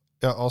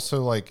yeah,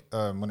 also like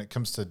when it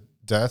comes to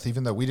death,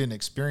 even though we didn't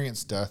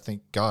experience death,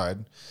 thank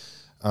God,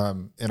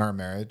 in our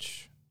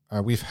marriage,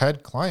 we've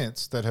had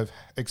clients that have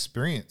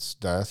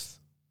experienced death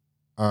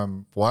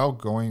while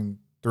going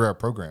through our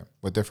program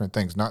with different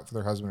things, not for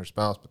their husband or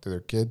spouse, but through their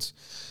kids,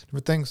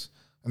 different things.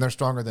 And they're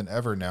stronger than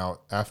ever now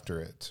after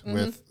it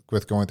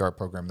with going through our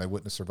program. They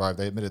wouldn't have survived.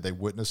 They admitted they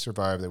wouldn't have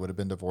survived. They would have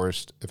been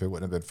divorced if it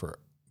wouldn't have been for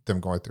them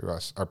going through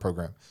our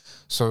program.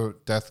 So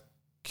death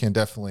can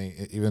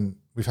definitely, even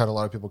we've had a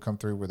lot of people come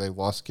through where they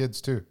lost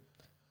kids too.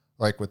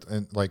 Like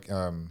and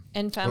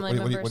family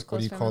members. What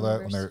do you call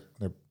that when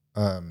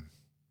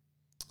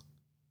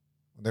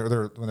they're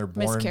born?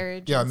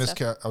 Miscarriage. Yeah,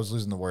 I was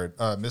losing the word.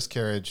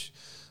 Miscarriage.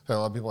 A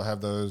lot of people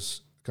have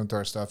those come through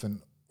our stuff,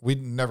 and we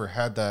never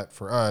had that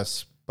for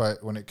us.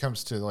 But when it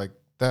comes to like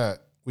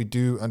that, we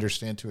do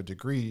understand to a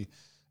degree,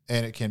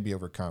 and it can be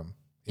overcome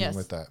even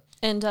with that.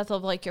 And death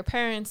of like your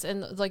parents,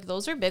 and like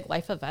those are big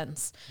life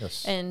events.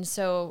 Yes. And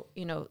so,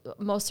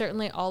 most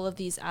certainly all of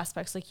these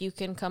aspects, like you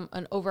can come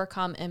and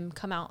overcome and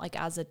come out like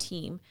as a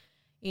team,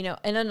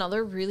 and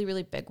another really,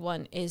 really big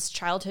one is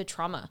childhood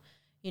trauma.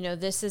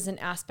 This is an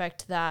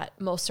aspect that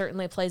most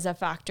certainly plays a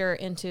factor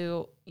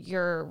into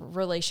your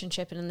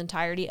relationship and in the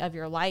entirety of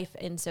your life.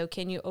 And so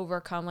can you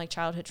overcome like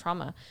childhood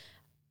trauma?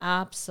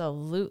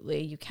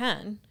 Absolutely, you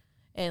can.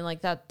 And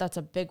like that's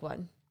a big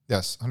one.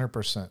 Yes,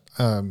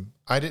 100%.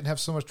 I didn't have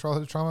so much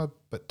childhood trauma,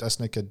 but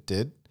Desnekka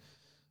did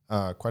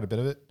quite a bit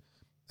of it.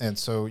 And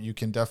so you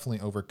can definitely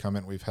overcome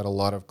it. We've had a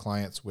lot of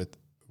clients with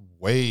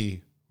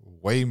way,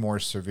 way more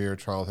severe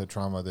childhood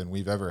trauma than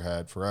we've ever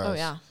had for us. Oh,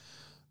 yeah.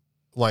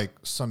 Like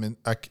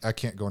I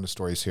can't go into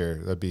stories here.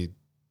 That'd be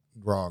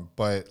wrong.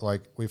 But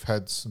like we've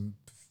had some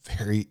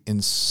very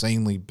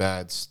insanely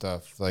bad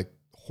stuff, like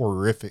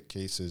horrific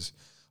cases,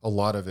 a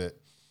lot of it.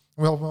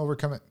 We'll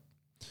overcome it.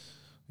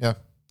 Yeah.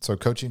 So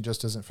coaching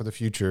just isn't for the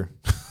future.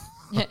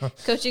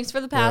 Coaching's for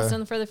the past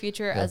and for the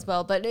future as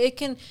well. But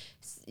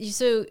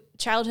so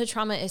childhood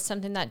trauma is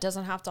something that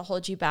doesn't have to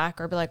hold you back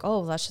or be like,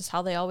 oh, that's just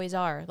how they always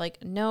are.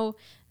 Like, no,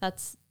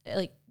 that's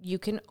like, you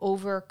can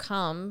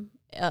overcome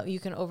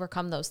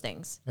those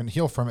things and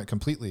heal from it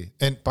completely.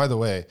 And by the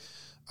way,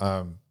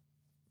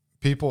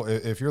 people,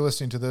 if you're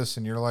listening to this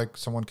and you're like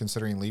someone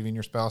considering leaving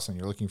your spouse and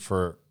you're looking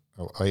for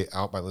a way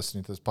out by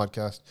listening to this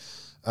podcast,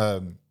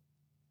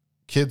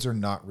 kids are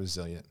not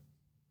resilient.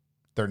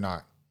 They're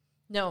not.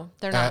 No,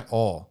 they're not. At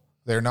all.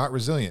 They're not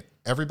resilient.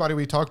 Everybody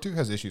we talk to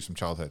has issues from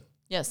childhood.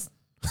 Yes.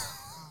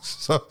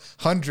 So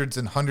hundreds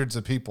and hundreds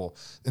of people,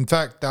 in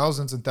fact,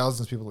 thousands and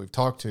thousands of people we've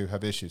talked to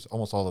have issues,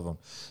 almost all of them.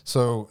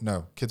 So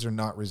no, kids are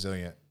not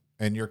resilient,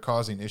 and you're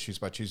causing issues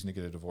by choosing to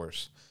get a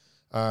divorce.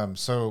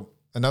 So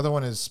another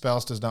one is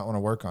spouse does not want to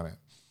work on it.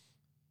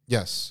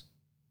 Yes.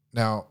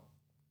 Now,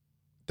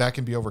 that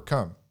can be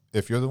overcome.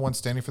 If you're the one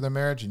standing for the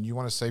marriage and you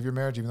want to save your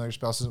marriage, even though your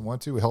spouse doesn't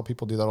want to, we help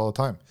people do that all the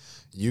time.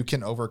 You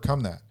can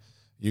overcome that.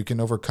 You can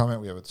overcome it.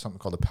 We have something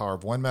called the power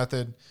of one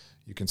method.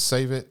 You can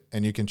save it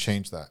and you can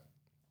change that.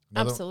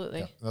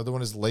 Absolutely. Another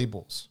one is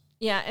labels.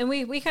 Yeah. And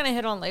we kind of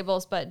hit on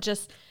labels, but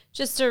just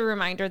a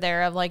reminder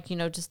there of like,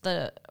 just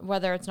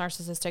whether it's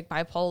narcissistic,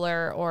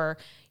 bipolar, or,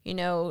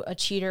 a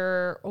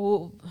cheater,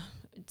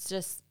 it's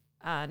just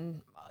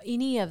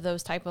any of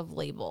those type of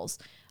labels.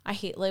 I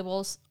hate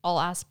labels, all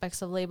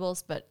aspects of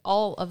labels, but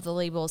all of the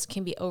labels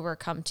can be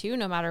overcome too,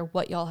 no matter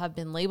what y'all have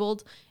been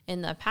labeled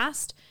in the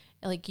past.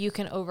 Like you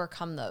can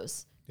overcome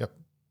those. Yep.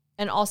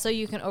 And also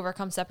you can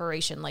overcome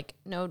separation. Like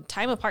no,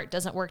 time apart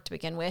doesn't work to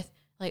begin with.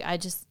 Like I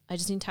just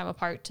need time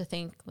apart to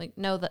think like,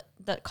 no,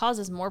 that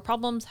causes more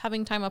problems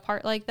having time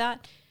apart like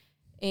that.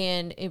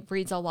 And it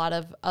breeds a lot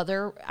of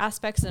other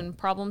aspects and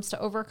problems to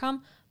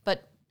overcome.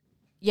 But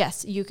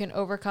yes, you can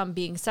overcome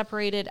being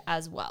separated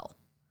as well.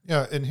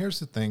 Yeah, and here's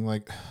the thing: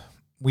 like,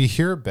 we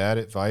hear bad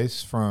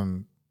advice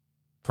from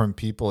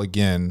people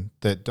again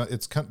that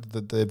it's kind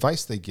of, the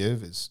advice they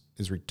give is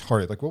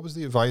retarded. Like, what was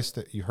the advice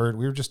that you heard?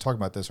 We were just talking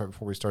about this right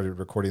before we started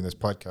recording this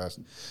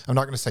podcast. I'm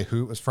not going to say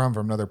who it was from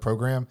another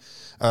program,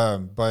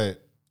 but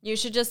you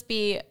should just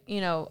be,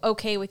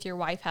 okay with your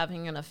wife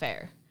having an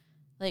affair.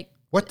 Like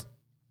what?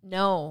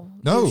 No,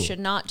 you should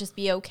not just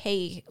be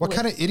okay. What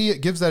kind of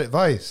idiot gives that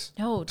advice?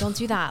 No, don't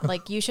do that.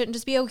 Like, you shouldn't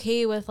just be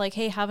okay with like,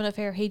 hey, have an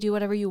affair. Hey, do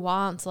whatever you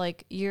want.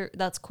 Like,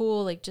 that's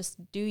cool. Like, just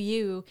do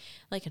you.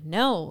 Like,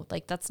 no,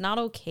 like that's not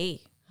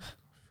okay.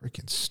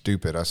 Freaking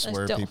stupid. I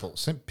swear,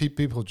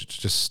 people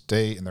just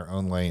stay in their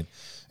own lane.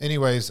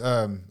 Anyways,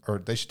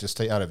 or they should just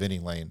stay out of any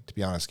lane, to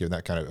be honest, giving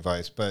that kind of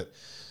advice. But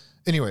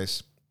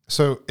anyways,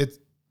 so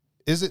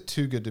is it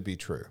too good to be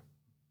true?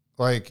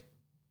 Like,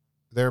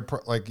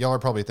 y'all are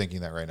probably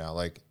thinking that right now.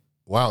 Like,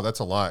 wow, that's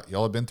a lot.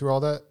 Y'all have been through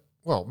all that?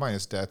 Well,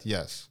 minus death,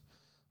 yes.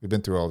 We've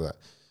been through all that.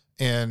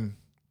 And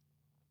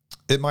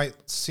it might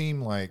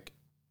seem like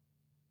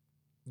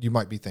you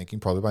might be thinking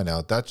probably by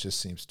now, that just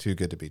seems too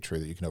good to be true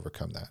that you can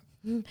overcome that.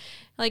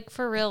 Like,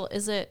 for real,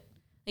 is it,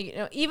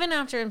 even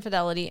after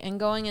infidelity and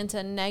going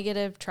into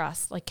negative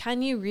trust, like,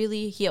 can you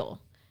really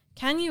heal?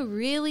 Can you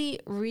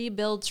really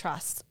rebuild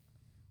trust?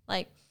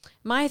 Like,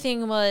 my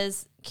thing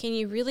was, can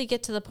you really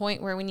get to the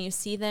point where when you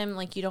see them,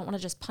 like, you don't want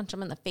to just punch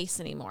them in the face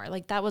anymore?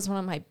 Like, that was one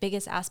of my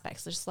biggest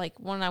aspects. Just like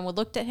when I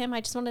looked at him, I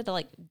just wanted to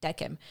like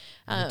deck him.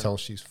 You can tell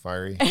she's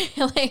fiery.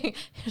 Like,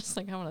 just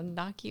like, I want to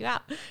knock you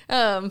out.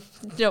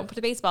 Don't put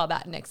a baseball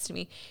bat next to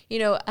me,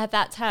 at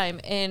that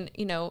time. And,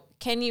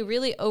 can you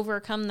really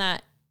overcome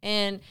that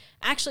and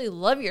actually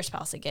love your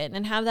spouse again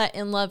and have that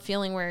in love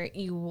feeling where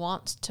you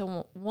want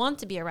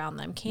to be around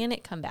them? Can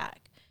it come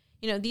back?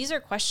 These are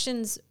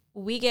questions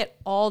we get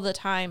all the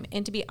time.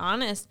 And to be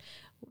honest,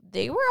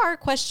 they were our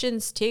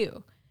questions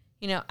too.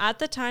 At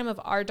the time of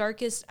our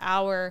darkest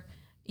hour,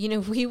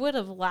 we would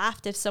have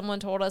laughed if someone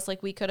told us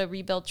like we could have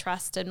rebuilt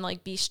trust and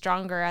like be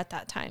stronger at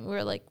that time. We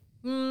were like,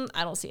 I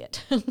don't see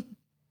it.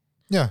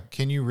 Yeah.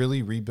 Can you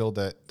really rebuild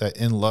that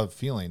in love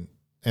feeling?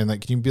 And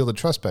like, can you build the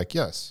trust back?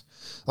 Yes.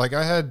 Like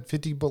I had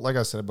 50, but like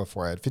I said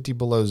before, I had 50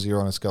 below 0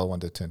 on a scale of 1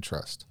 to 10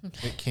 trust.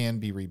 It can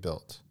be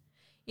rebuilt.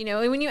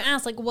 And when you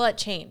ask like what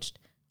changed?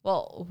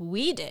 Well,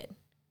 we did,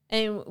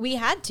 and we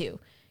had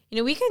to.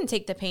 We couldn't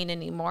take the pain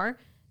anymore.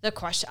 The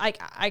question,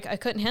 I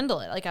couldn't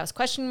handle it. Like, I was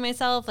questioning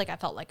myself. Like, I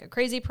felt like a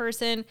crazy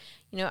person.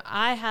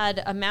 I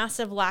had a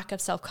massive lack of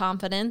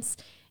self-confidence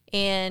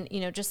and,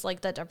 just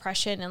like the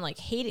depression and like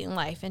hating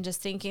life and just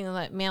thinking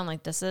that, man,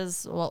 like, this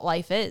is what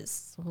life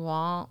is.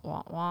 Wah,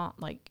 wah, wah.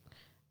 Like,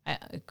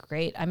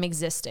 great, I'm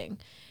existing,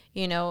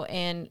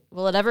 and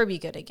will it ever be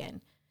good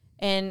again?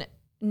 And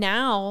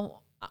now,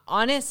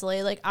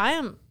 honestly, like,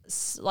 I'm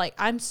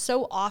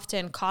so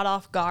often caught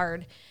off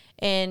guard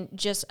and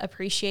just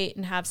appreciate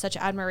and have such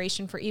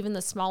admiration for even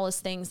the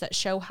smallest things that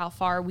show how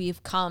far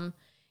we've come,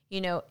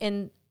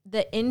 and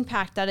the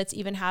impact that it's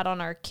even had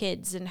on our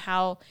kids and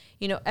how,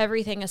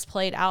 everything has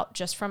played out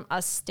just from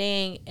us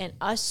staying and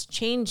us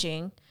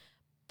changing,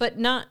 but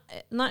not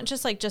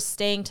just like just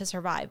staying to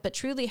survive, but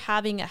truly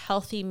having a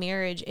healthy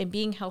marriage and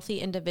being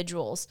healthy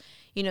individuals,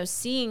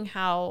 seeing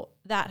how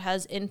that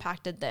has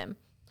impacted them.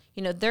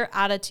 Their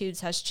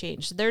attitudes has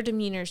changed, their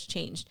demeanor's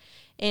changed,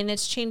 and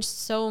it's changed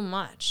so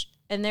much.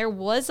 And there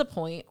was a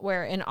point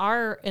where in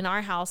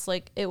our house,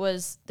 like, it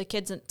was the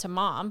kids to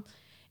mom,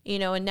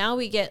 and now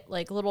we get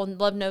like little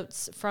love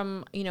notes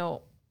from,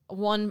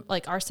 one,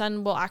 like our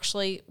son will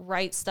actually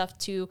write stuff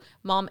to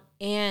mom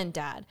and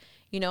dad,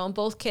 and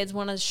both kids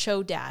want to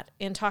show dad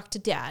and talk to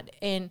dad.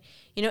 And,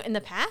 in the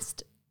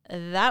past,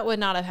 that would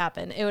not have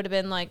happened. It would have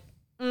been like,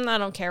 I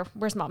don't care.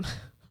 Where's mom?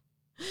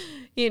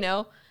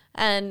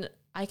 And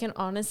I can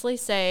honestly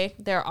say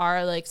there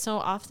are like, so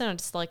often I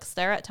just like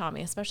stare at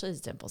Tommy, especially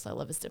his dimples. I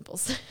love his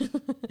dimples,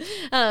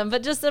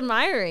 but just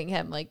admiring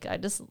him. Like,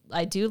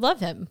 I do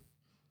love him.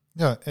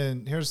 Yeah.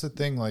 And here's the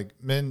thing, like,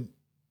 men,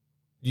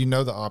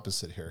 the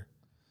opposite here.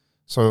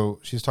 So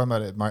she's talking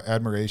about my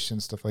admiration,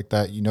 stuff like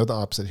that. The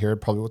opposite here,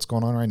 probably what's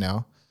going on right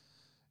now.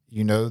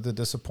 The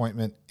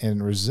disappointment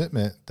and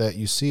resentment that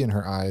you see in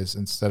her eyes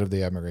instead of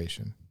the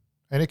admiration.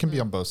 And it can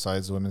be on both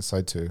sides, the women's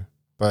side too.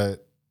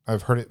 But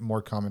I've heard it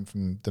more common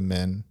from the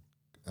men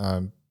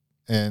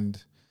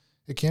And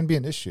it can be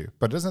an issue,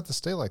 but it doesn't have to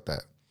stay like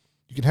that.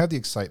 You can have the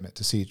excitement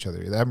to see each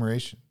other, the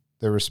admiration,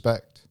 the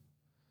respect.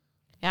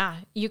 Yeah,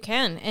 you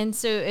can. And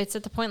so it's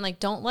at the point, like,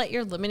 don't let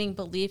your limiting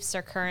beliefs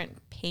or current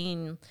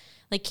pain,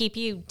 like, keep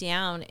you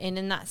down and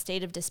in that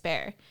state of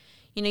despair.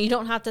 You know, you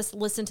don't have to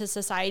listen to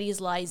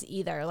society's lies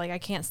either. Like, I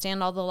can't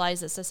stand all the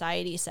lies that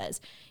society says.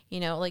 You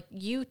know, like,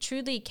 you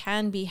truly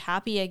can be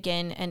happy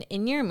again. And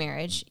in your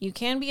marriage, you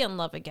can be in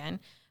love again.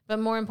 But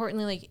more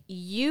importantly, like,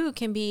 you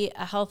can be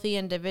a healthy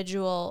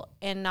individual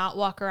and not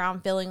walk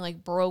around feeling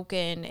like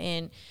broken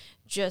and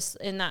just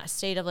in that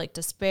state of like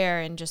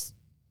despair and just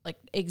like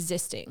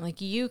existing.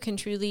 Like, you can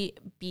truly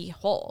be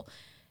whole,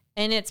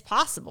 and it's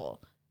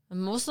possible.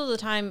 Most of the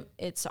time,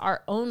 it's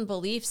our own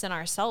beliefs in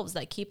ourselves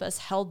that keep us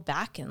held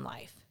back in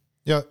life.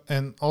 Yeah.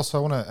 And also,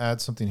 I want to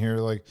add something here.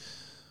 Like,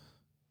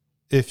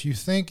 if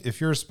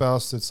you're a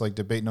spouse that's like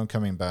debating on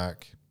coming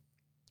back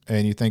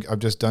and you think, I've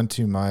just done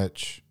too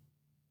much,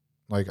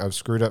 like, I've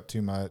screwed up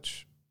too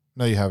much.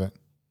 No, you haven't.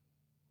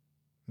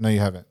 No, you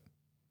haven't.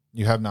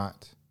 You have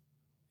not.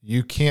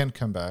 You can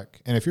come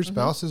back. And if your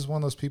spouse is one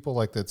of those people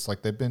like that's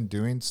like they've been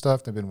doing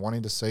stuff, they've been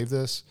wanting to save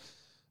this,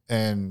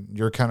 and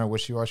you're kind of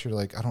wishy-washy,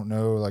 like, I don't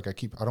know, like, I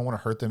don't want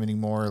to hurt them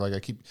anymore.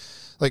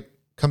 Like,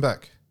 come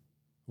back,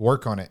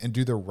 work on it, and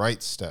do the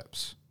right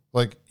steps.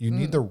 Like, you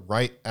need the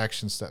right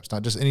action steps,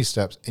 not just any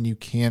steps, and you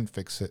can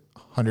fix it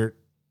 100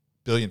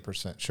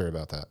 billion% sure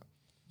about that.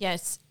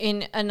 Yes.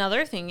 And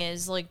another thing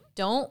is, like,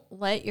 don't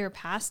let your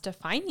past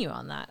define you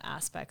on that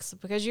aspect,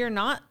 because you're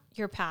not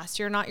your past.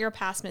 You're not your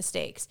past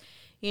mistakes.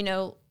 You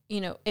know,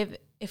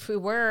 if we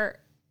were,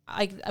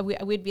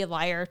 we'd be a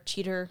liar,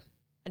 cheater.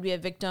 I'd be a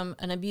victim,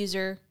 an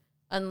abuser,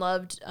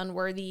 unloved,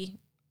 unworthy.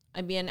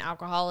 I'd be an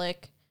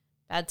alcoholic,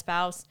 bad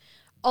spouse,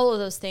 all of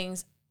those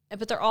things.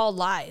 But they're all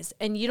lies.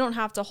 And you don't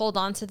have to hold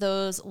on to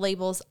those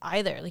labels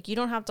either. Like, you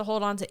don't have to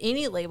hold on to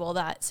any label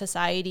that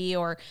society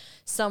or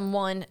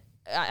someone,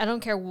 I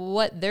don't care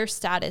what their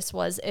status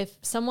was. If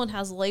someone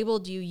has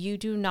labeled you, you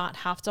do not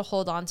have to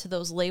hold on to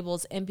those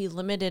labels and be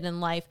limited in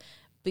life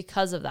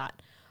because of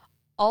that.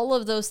 All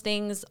of those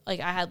things, like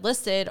I had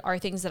listed, are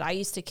things that I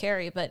used to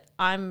carry, but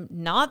I'm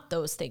not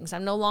those things.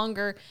 I'm no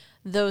longer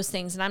those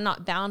things, and I'm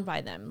not bound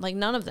by them. Like,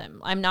 none of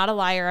them. I'm not a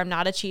liar. I'm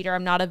not a cheater.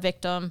 I'm not a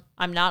victim.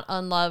 I'm not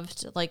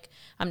unloved. Like,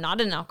 I'm not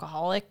an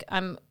alcoholic.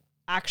 I'm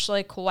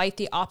actually quite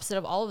the opposite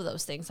of all of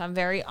those things. I'm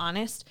very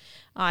honest.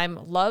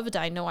 I'm loved.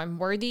 I know I'm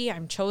worthy.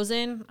 I'm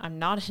chosen. I'm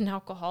not an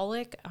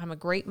alcoholic. I'm a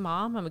great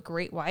mom. I'm a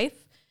great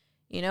wife,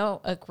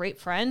 a great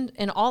friend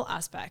in all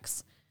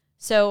aspects.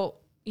 So,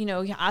 you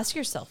ask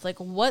yourself, like,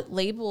 what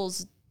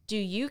labels do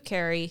you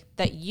carry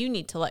that you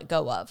need to let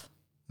go of?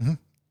 Mm-hmm.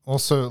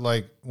 Also,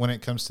 like, when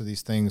it comes to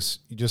these things,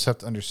 you just have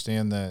to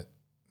understand that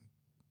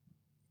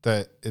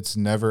it's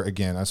never,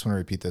 again, I just want to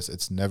repeat this,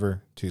 it's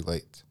never too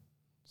late.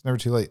 It's never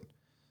too late.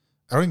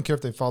 I don't even care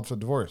if they filed for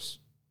divorce.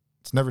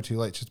 It's never too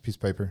late. It's just a piece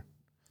of paper.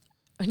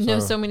 I know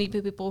so many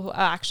people who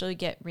actually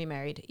get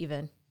remarried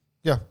even.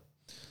 Yeah.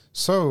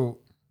 So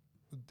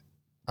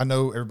I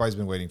know everybody's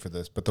been waiting for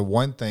this, but the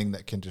one thing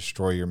that can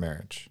destroy your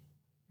marriage.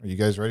 Are you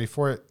guys ready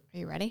for it? Are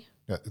you ready?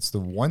 Yeah. It's the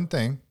one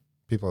thing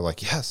people are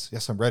like, yes,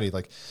 I'm ready.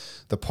 Like,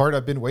 the part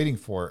I've been waiting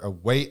for, a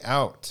way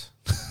out.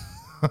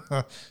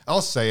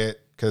 I'll say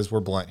it because we're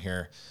blunt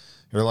here.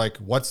 You're like,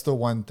 what's the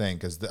one thing?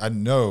 Because I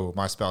know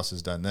my spouse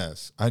has done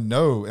this. I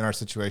know in our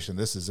situation,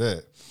 this is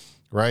it,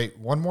 right?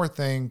 One more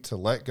thing to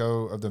let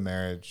go of the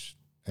marriage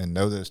and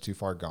know that it's too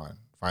far gone.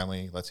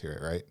 Finally, let's hear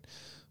it, right?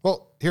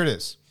 Well, here it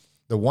is.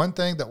 The one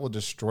thing that will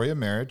destroy a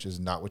marriage is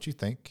not what you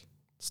think.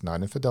 It's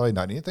not infidelity,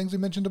 not any of the things we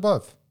mentioned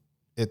above.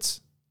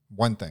 It's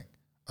one thing,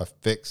 a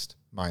fixed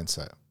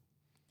mindset.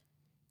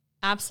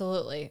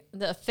 Absolutely.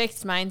 The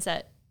fixed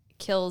mindset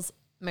kills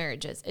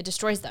marriages. It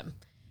destroys them.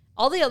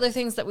 All the other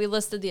things that we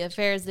listed, the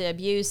affairs, the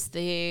abuse,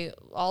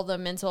 all the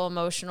mental,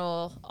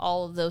 emotional,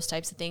 all of those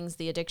types of things,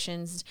 the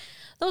addictions,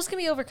 those can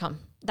be overcome.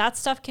 That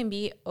stuff can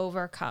be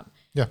overcome.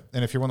 Yeah.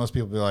 And if you're one of those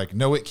people be like,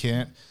 no, it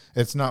can't.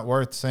 It's not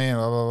worth saying,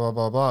 blah, blah,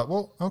 blah, blah, blah.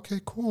 Well,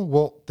 okay, cool.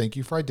 Well, thank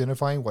you for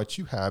identifying what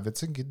you have.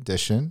 It's a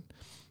condition.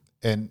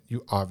 And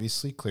you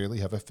obviously clearly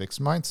have a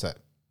fixed mindset.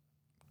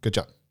 Good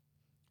job.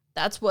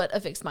 That's what a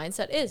fixed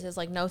mindset is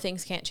like, no,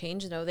 things can't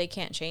change. No, they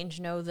can't change.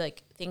 No,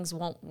 like, things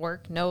won't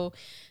work. No,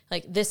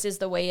 like, this is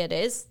the way it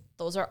is.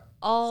 Those are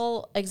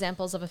all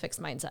examples of a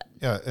fixed mindset.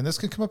 Yeah. And this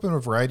can come up in a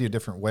variety of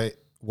different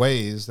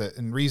ways that,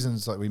 and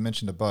reasons like we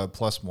mentioned above,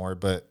 plus more,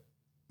 but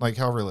like,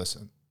 however,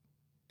 listen,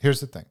 here's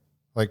the thing.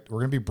 Like,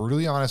 we're going to be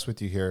brutally honest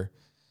with you here.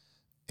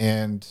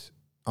 And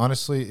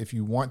honestly, if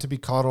you want to be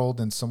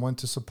coddled and someone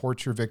to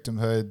support your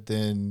victimhood,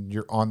 then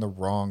you're on the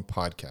wrong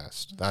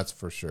podcast. That's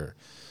for sure.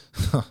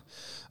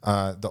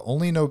 The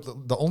only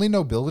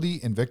nobility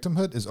in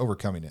victimhood is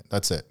overcoming it.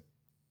 That's it.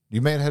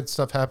 You may have had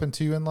stuff happen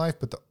to you in life,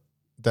 but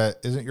that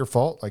isn't your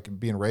fault. Like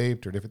being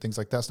raped or different things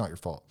like that's not your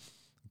fault,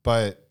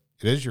 but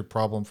it is your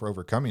problem for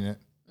overcoming it.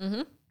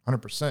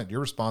 100%.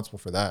 You're responsible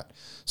for that.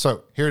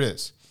 So here it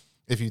is.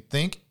 If you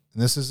think,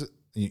 and this is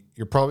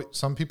You're probably,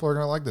 some people are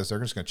going to like this. They're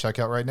just going to check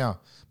out right now.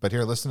 But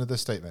here, listen to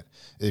this statement.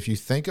 If you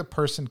think a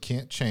person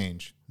can't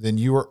change, then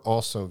you are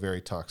also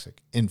very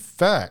toxic. In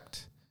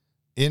fact,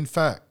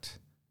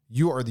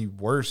 you are the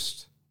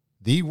worst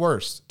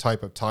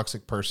type of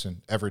toxic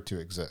person ever to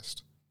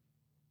exist.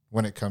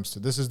 When it comes to,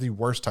 this is the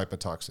worst type of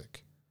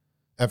toxic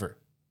ever.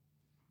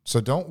 So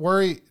don't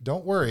worry.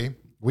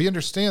 We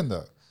understand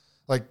though,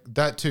 like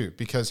that too,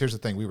 because here's the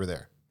thing. We were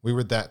there. We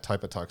were that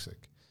type of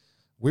toxic.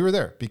 We were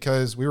there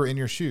because we were in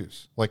your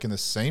shoes, like in the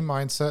same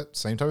mindset,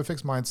 same type of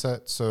fixed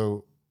mindset.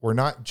 So we're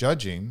not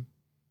judging.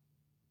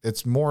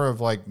 It's more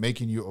of like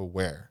making you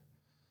aware,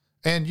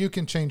 and you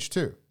can change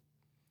too.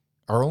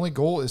 Our only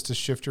goal is to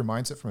shift your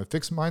mindset from a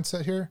fixed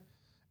mindset here,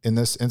 in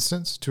this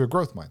instance, to a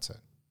growth mindset.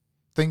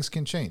 Things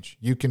can change.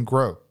 You can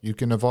grow. You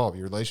can evolve.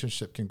 Your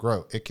relationship can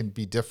grow. It can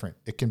be different.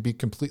 It can be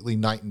completely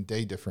night and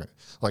day different,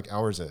 like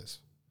ours is.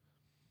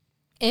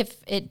 If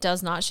it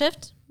does not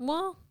shift,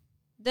 well,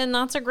 then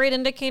that's a great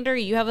indicator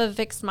you have a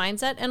fixed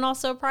mindset and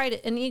also a pride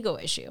and ego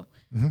issue.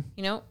 Mm-hmm.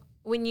 You know,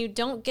 when you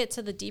don't get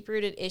to the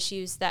deep-rooted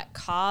issues that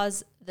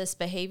cause this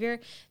behavior,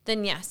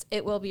 then yes,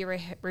 it will be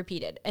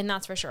repeated. And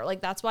that's for sure.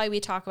 Like, that's why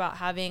we talk about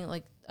having,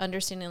 like,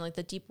 understanding, like,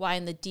 the deep why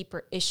and the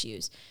deeper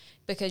issues,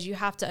 because you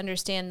have to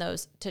understand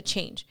those to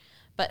change.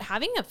 But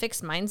having a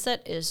fixed mindset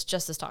is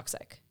just as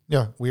toxic.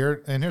 Yeah,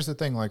 weird. And here's the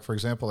thing, like, for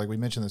example, like we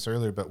mentioned this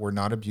earlier, but we're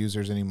not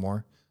abusers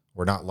anymore.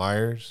 We're not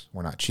liars.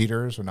 We're not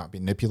cheaters. We're not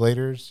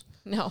manipulators.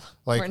 No,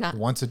 like we're not.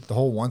 The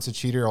whole once a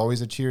cheater,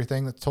 always a cheater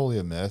thing, that's totally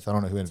a myth. I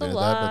don't know who invented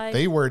that, but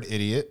they were an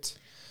idiot.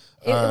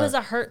 It was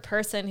a hurt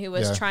person who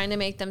was trying to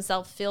make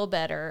themselves feel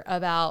better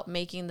about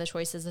making the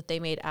choices that they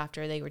made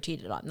after they were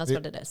cheated on. That's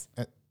what it is.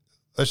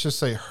 Let's just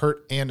say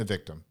hurt and a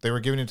victim. They were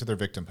giving into their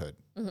victimhood.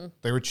 Mm-hmm.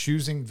 They were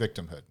choosing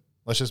victimhood.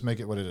 Let's just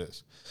make it what it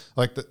is.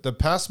 Like the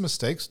past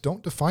mistakes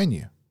don't define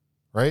you,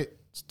 right?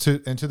 To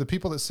the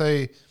people that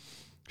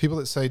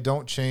say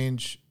don't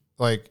change,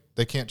 like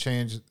they can't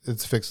change,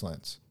 it's fixed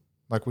lens.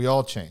 Like we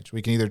all change.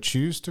 We can either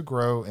choose to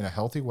grow in a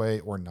healthy way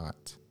or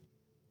not.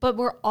 But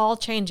we're all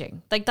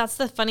changing. Like that's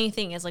the funny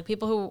thing is like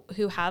people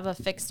who have a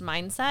fixed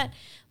mindset,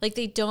 like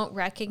they don't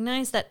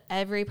recognize that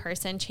every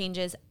person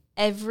changes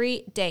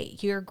every day.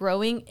 You're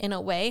growing in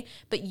a way,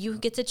 but you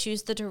get to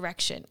choose the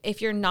direction.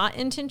 If you're not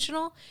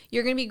intentional,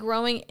 you're going to be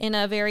growing in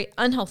a very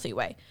unhealthy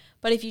way.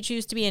 But if you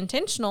choose to be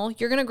intentional,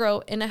 you're going to grow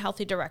in a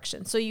healthy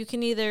direction. So you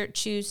can either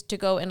choose to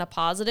go in a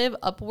positive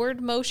upward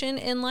motion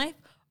in life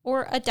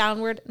or a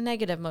downward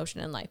negative motion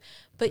in life.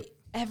 But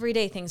every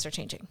day things are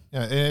changing.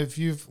 Yeah. And if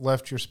you've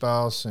left your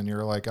spouse and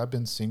you're like, I've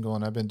been single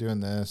and I've been doing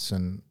this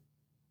and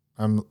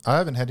I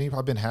haven't had any,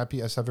 I've been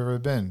happy as I've ever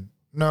been.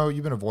 No,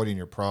 you've been avoiding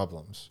your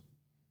problems.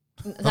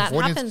 That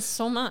happens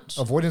so much.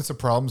 Avoidance of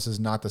problems is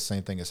not the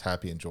same thing as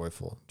happy and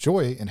joyful.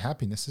 Joy and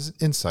happiness is an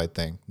inside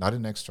thing, not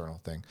an external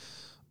thing.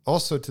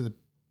 Also, to the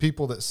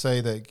people that say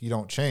that you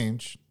don't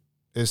change,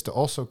 is to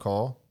also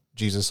call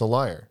Jesus a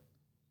liar.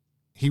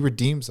 He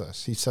redeems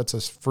us. He sets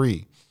us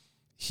free.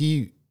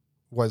 He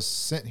was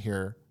sent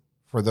here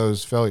for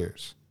those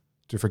failures,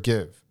 to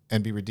forgive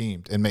and be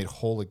redeemed and made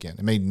whole again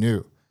and made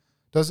new.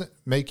 Doesn't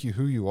make you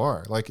who you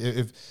are. Like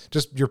if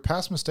just your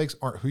past mistakes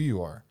aren't who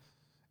you are.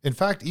 In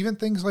fact, even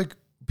things like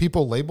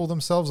people label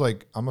themselves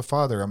like, I'm a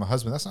father, I'm a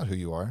husband. That's not who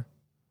you are.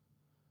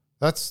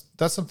 That's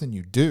something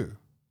you do,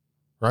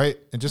 right?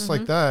 And just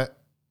like that,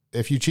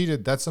 if you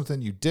cheated, that's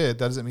something you did.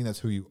 That doesn't mean that's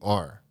who you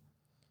are,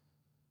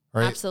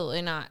 right?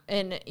 Absolutely not.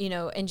 And,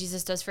 and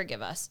Jesus does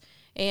forgive us.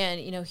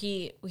 And,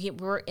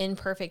 we're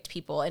imperfect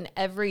people. And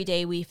every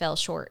day we fell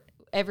short.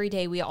 Every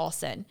day we all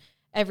sin.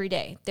 Every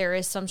day there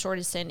is some sort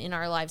of sin in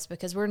our lives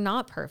because we're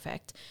not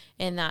perfect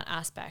in that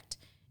aspect.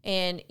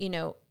 And,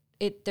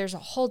 there's a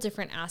whole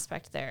different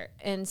aspect there.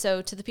 And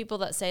so to the people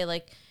that say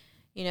like,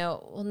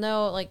 well,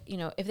 no, like,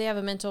 if they have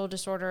a mental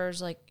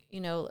disorders, like,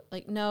 no,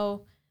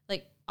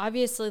 like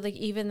obviously like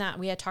even that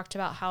we had talked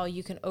about how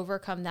you can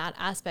overcome that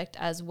aspect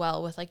as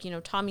well with like,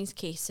 Tommy's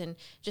case and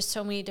just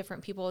so many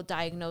different people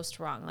diagnosed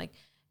wrong. Like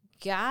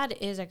God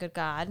is a good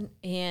God.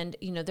 And,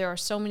 there are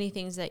so many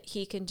things that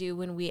he can do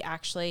when we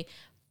actually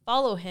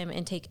follow him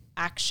and take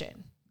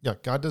action. Yeah.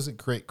 God doesn't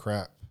create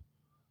crap.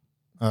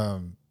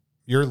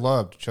 You're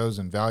loved,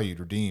 chosen, valued,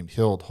 redeemed,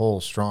 healed,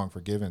 whole, strong,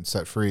 forgiven,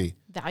 set free.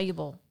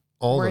 Valuable,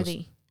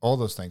 worthy. All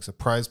those things, a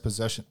prized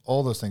possession,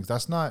 all those things.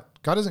 God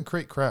doesn't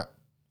create crap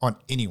on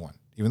anyone.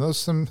 Even though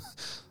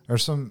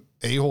there's some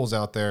a-holes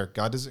out there,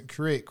 God doesn't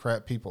create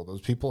crap people. Those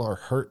people are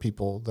hurt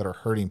people that are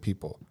hurting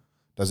people.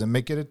 Doesn't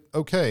make it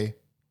okay,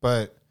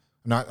 but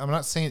I'm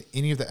not saying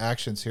any of the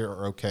actions here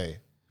are okay.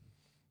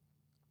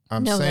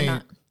 I'm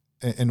saying,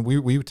 and we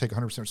would take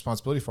 100%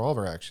 responsibility for all of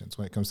our actions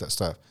when it comes to that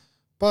stuff.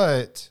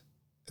 But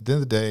at the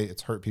end of the day,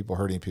 it's hurt people,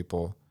 hurting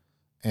people,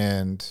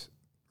 and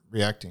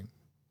reacting.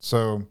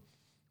 So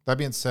that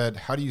being said,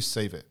 how do you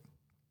save it?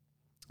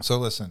 So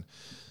listen,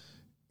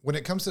 when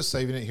it comes to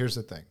saving it, here's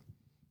the thing.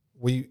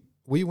 We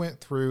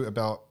went through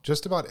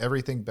just about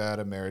everything bad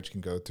a marriage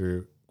can go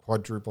through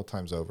quadruple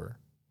times over.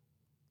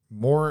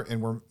 We're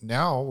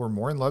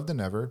more in love than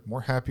ever,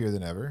 more happier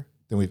than ever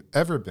than we've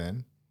ever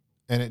been.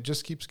 And it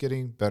just keeps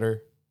getting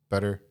better,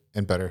 better,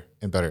 and better,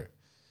 and better.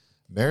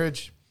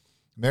 Marriage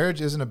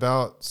isn't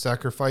about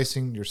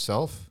sacrificing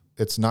yourself.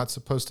 It's not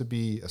supposed to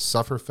be a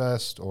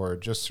sufferfest or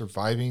just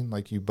surviving.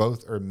 Like, you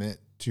both are meant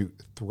to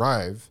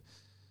thrive.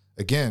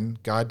 Again,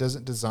 God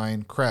doesn't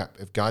design crap.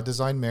 If God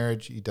designed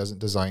marriage, he doesn't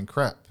design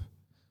crap,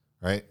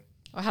 right?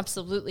 Oh,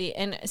 absolutely.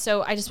 And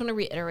so I just want to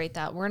reiterate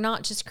that we're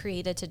not just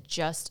created to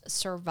just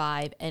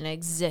survive and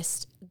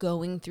exist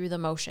going through the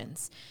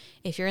motions.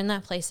 If you're in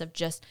that place of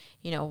just,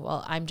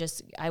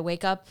 I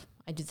wake up,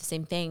 I do the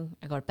same thing,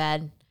 I go to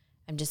bed,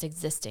 I'm just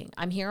existing.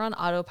 I'm here on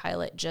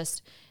autopilot,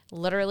 just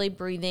literally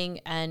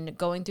breathing and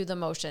going through the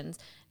motions,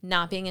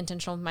 not being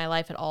intentional with my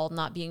life at all,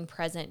 not being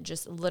present,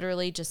 just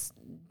literally just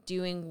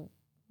doing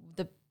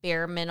the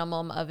bare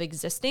minimum of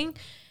existing.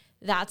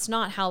 That's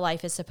not how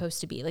life is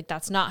supposed to be. Like,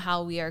 that's not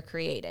how we are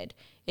created.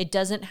 It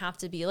doesn't have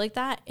to be like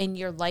that. And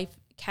your life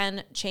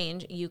can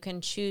change. You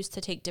can choose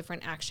to take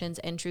different actions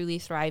and truly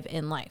thrive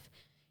in life.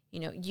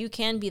 You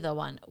can be the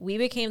one. We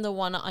became the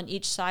one on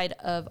each side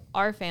of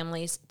our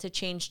families to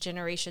change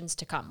generations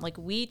to come. Like,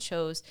 we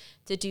chose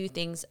to do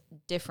things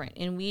different,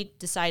 and we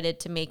decided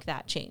to make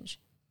that change.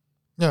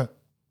 Yeah.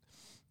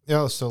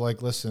 Yeah. So,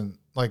 like, listen,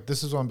 like,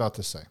 this is what I'm about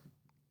to say.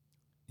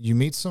 If you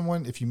meet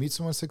someone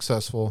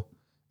successful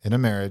in a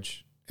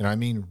marriage, and I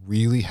mean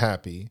really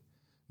happy,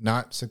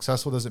 not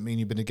successful doesn't mean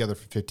you've been together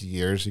for 50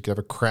 years. You could have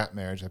a crap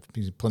marriage. I've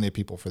plenty of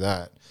people for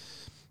that.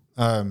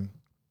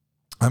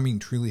 I mean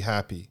truly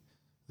happy,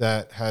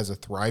 that has a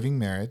thriving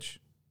marriage,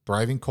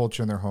 thriving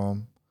culture in their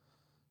home,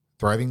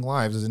 thriving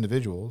lives as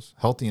individuals,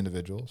 healthy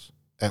individuals.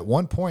 At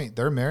one point,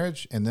 their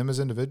marriage and them as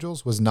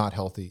individuals was not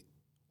healthy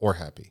or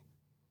happy,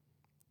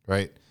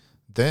 right?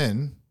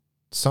 Then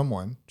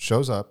someone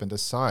shows up and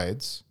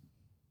decides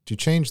to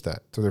change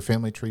that to their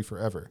family tree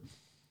forever.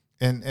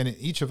 And in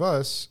each of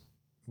us,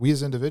 we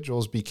as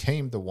individuals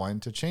became the one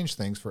to change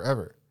things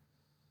forever.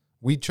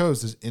 We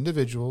chose as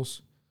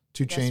individuals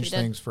to change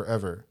things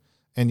forever.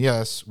 And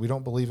yes, we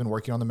don't believe in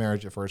working on the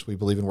marriage at first. We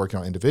believe in working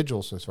on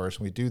individuals at first.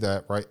 And we do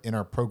that right in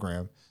our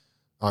program.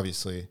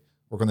 Obviously,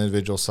 work on the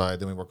individual side,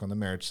 then we work on the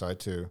marriage side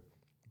too,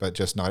 but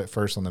just not at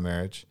first on the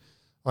marriage.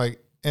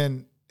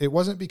 And it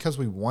wasn't because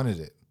we wanted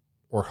it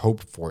or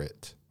hoped for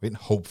it. We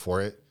didn't hope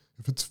for it.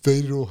 If it's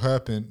fate, it'll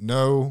happen.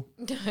 No,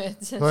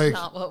 it's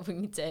not what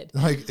we did.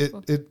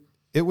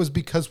 It was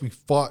because we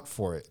fought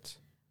for it.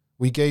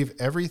 We gave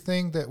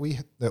everything that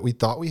we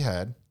thought we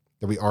had,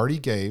 that we already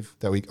gave,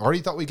 that we already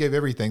thought we gave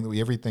everything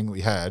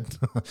we had,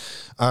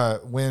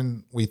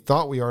 when we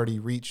thought we already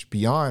reached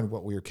beyond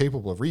what we were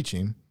capable of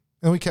reaching,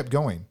 and we kept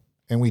going,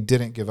 and we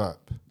didn't give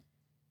up.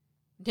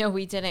 No,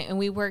 we didn't, and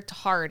we worked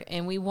hard,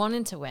 and we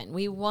wanted to win.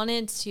 We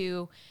wanted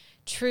to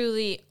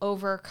truly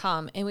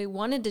overcome, and we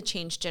wanted to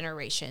change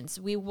generations.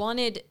 We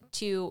wanted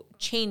to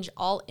change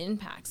all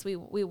impacts. We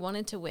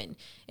wanted to win.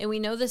 And we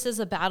know this is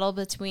a battle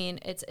between,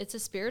 it's a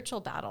spiritual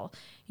battle.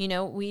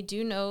 We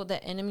do know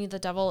the enemy, the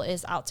devil,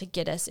 is out to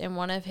get us. And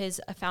one of his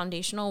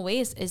foundational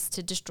ways is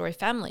to destroy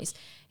families.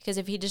 Because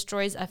if he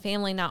destroys a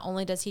family, not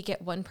only does he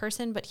get one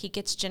person, but he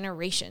gets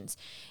generations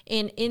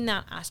in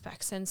that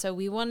aspects. And so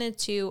we wanted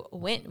to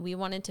win. We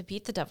wanted to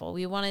beat the devil.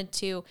 We wanted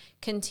to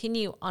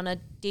continue on a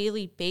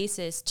daily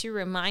basis to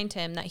remind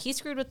him that he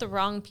screwed with the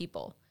wrong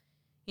people,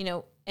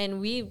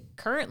 and we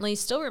currently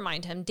still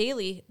remind him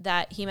daily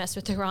that he messed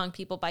with the wrong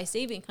people by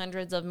saving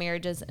hundreds of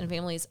marriages and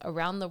families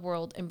around the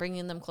world and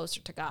bringing them closer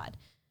to God.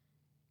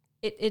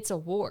 It's a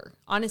war.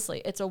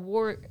 Honestly, it's a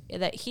war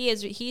that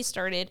he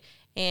started,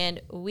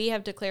 and we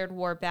have declared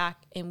war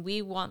back, and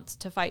we want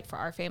to fight for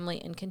our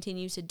family and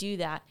continue to do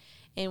that.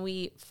 And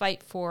we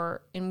fight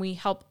for, and we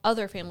help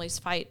other families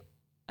fight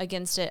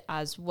against it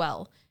as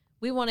well.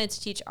 We wanted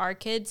to teach our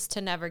kids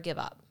to never give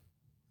up.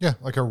 Yeah,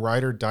 like a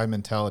ride or die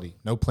mentality.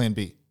 No plan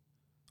B,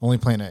 only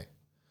plan A.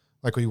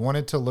 Like, we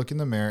wanted to look in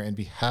the mirror and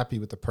be happy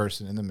with the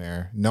person in the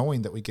mirror,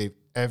 knowing that we gave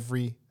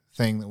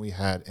everything that we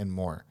had and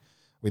more.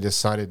 We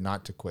decided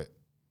not to quit.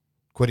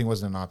 Quitting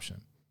wasn't an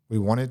option. We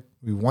wanted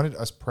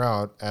us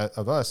proud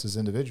of us as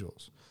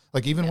individuals.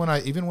 Like, even when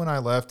I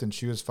left and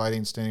she was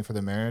standing for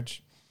the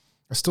marriage,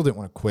 I still didn't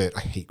want to quit.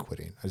 I hate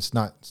quitting. It's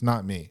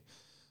not me.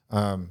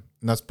 And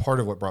that's part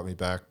of what brought me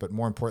back. But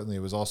more importantly,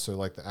 it was also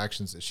like the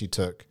actions that she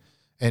took.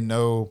 And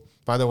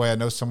by the way, I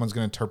know someone's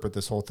going to interpret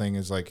this whole thing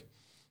as like,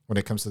 when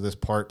it comes to this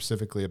part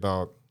specifically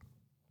about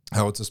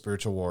how it's a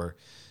spiritual war.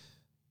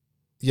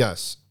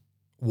 Yes,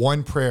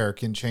 one prayer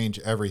can change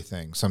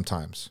everything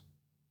sometimes.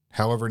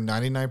 However,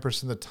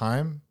 99% of the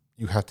time,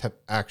 you have to have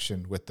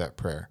action with that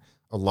prayer.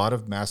 A lot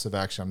of massive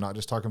action. I'm not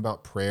just talking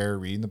about prayer,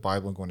 reading the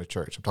Bible, and going to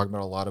church. I'm talking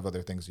about a lot of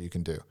other things that you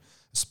can do,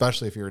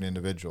 especially if you're an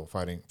individual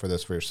fighting for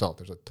this for yourself.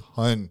 There's a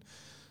ton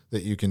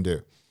that you can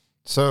do.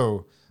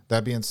 So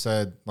that being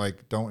said,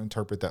 like, don't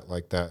interpret that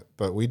like that.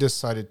 But we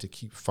decided to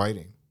keep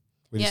fighting.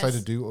 We decided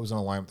to do what was in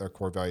alignment with our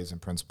core values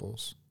and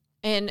principles.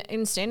 And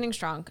standing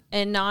strong,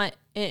 and no,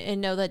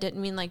 that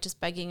didn't mean like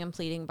just begging and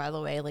pleading, by the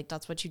way. Like,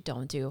 that's what you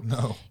don't do.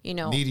 No.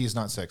 Needy is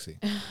not sexy.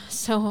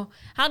 So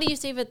how do you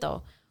save it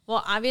though?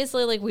 Well,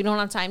 obviously, like we don't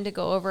have time to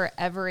go over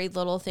every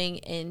little thing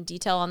in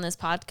detail on this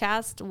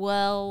podcast.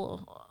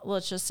 Well,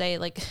 let's just say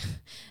like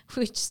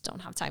we just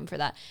don't have time for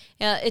that.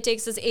 It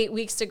takes us 8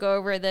 weeks to go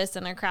over this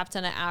and a crap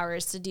ton of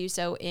hours to do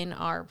so in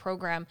our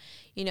program.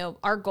 You know,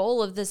 our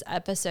goal of this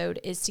episode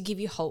is to give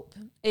you hope,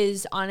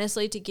 is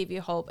honestly to give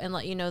you hope and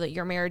let you know that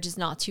your marriage is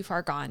not too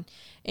far gone.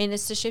 And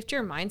it's to shift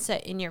your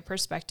mindset and your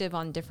perspective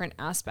on different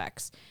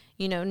aspects.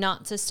 You know,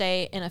 not to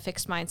stay in a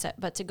fixed mindset,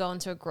 but to go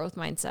into a growth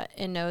mindset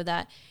and know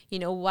that, you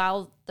know,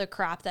 while the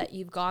crap that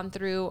you've gone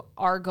through,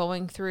 are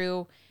going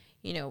through,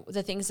 you know,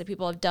 the things that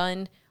people have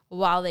done,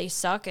 while they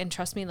suck, and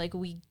trust me, like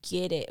we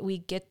get it. We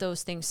get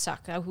those things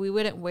suck. We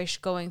wouldn't wish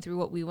going through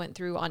what we went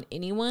through on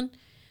anyone,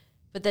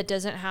 but that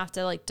doesn't have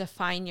to like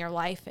define your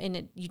life.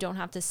 And you don't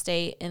have to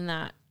stay in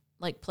that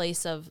like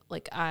place of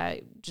like,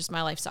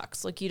 my life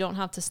sucks. Like you don't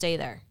have to stay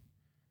there.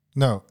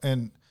 No.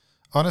 And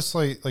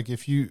honestly, like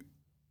if you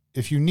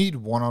need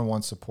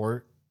one-on-one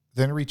support,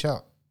 then reach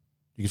out.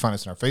 You can find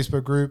us in our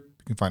Facebook group.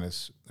 You can find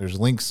us, there's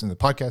links in the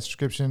podcast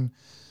description.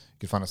 You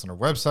can find us on our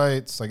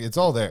websites. Like it's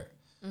all there.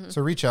 Mm-hmm.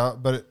 So reach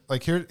out. But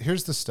like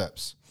here's the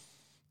steps.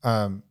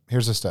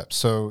 Here's the steps.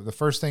 So the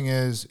first thing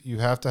is you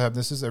have to have,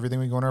 this is everything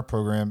we go in our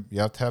program.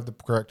 You have to have the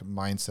correct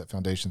mindset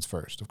foundations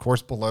first. Of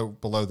course, below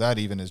that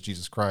even is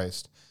Jesus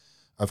Christ,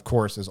 of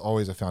course, is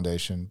always a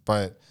foundation.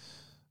 But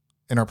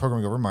in our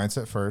program, we go over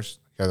mindset first.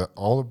 You got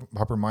all the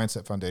proper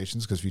mindset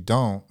foundations, because if you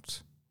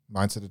don't,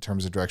 mindset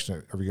determines the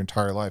direction of your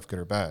entire life, good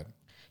or bad.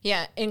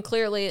 Yeah. And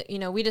clearly, you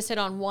know, we just hit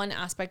on one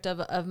aspect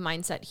of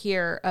mindset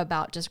here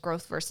about just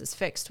growth versus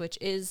fixed, which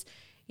is,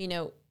 you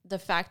know, the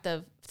fact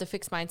of the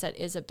fixed mindset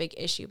is a big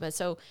issue. But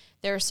so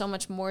there's so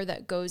much more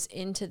that goes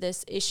into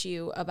this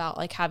issue about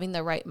like having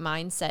the right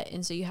mindset.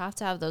 And so you have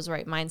to have those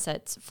right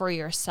mindsets for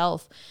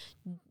yourself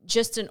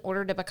just in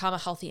order to become a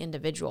healthy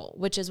individual,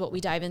 which is what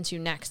we dive into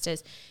next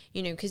is,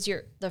 you know, because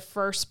the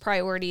first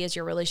priority is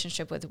your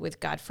relationship with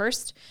God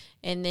first.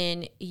 And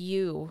then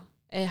you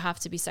have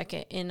to be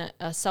second in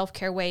a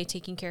self-care way,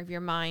 taking care of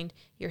your mind,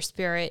 your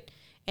spirit,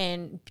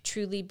 and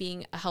truly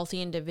being a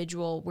healthy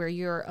individual where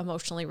you're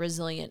emotionally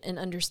resilient and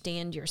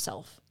understand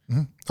yourself.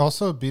 Mm-hmm.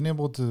 Also, being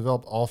able to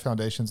develop all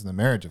foundations in the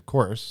marriage, of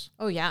course.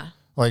 Oh, yeah.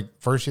 Like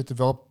first you have to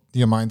develop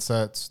your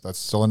mindsets. That's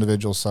still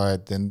individual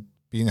side. Then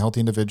being a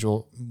healthy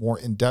individual, more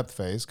in-depth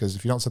phase. Because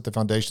if you don't set the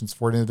foundations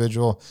for an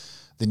individual,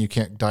 then you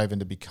can't dive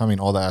into becoming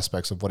all the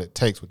aspects of what it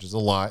takes, which is a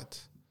lot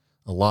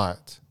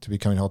to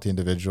becoming a healthy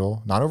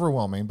individual. Not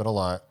overwhelming, but a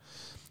lot.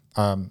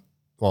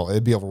 Well,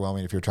 it'd be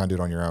overwhelming if you're trying to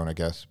do it on your own, I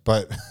guess.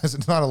 But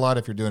it's not a lot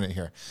if you're doing it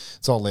here.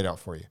 It's all laid out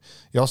for you.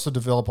 You also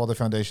develop all the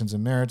foundations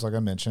in marriage, like I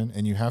mentioned,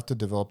 and you have to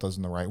develop those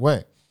in the right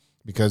way.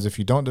 Because if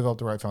you don't develop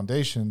the right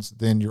foundations,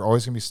 then you're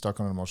always going to be stuck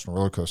on an emotional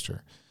roller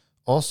coaster.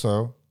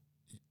 Also,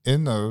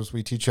 in those,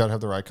 we teach you how to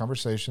have the right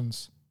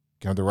conversations.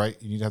 You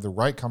need to have the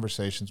right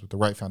conversations with the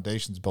right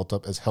foundations built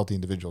up as healthy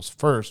individuals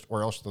first,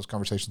 or else those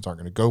conversations aren't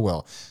going to go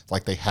well,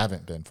 like they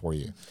haven't been for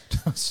you.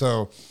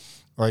 So,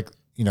 like,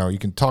 you know, you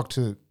can talk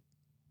to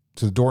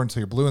the door until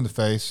you're blue in the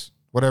face,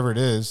 whatever it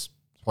is.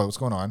 That's probably what's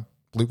going on.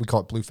 We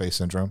call it blue face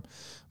syndrome.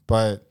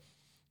 But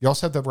you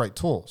also have the right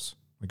tools.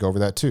 We go over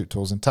that too,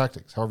 tools and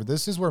tactics. However,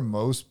 this is where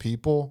most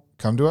people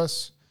come to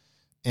us.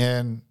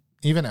 And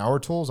even our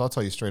tools, I'll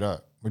tell you straight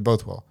up, we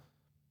both will.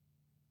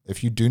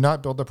 If you do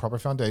not build the proper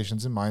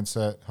foundations in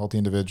mindset, healthy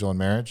individual, and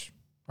marriage,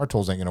 our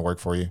tools ain't going to work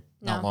for you.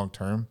 No. Not long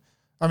term.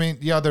 I mean,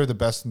 yeah, they're the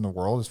best in the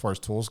world as far as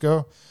tools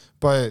go,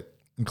 but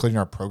including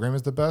our program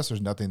is the best.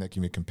 There's nothing that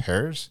can be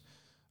compares.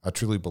 I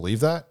truly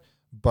believe that.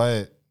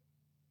 But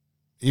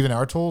even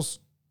our tools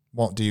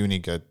won't do you any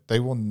good. They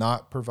will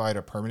not provide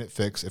a permanent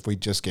fix if we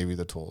just gave you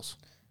the tools.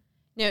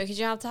 No, because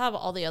you have to have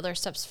all the other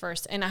steps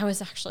first. And I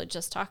was actually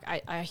just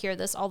I hear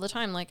this all the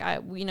time. Like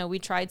we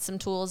tried some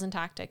tools and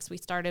tactics. We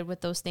started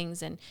with those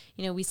things and,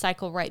 you know, we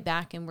cycle right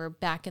back and we're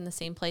back in the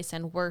same place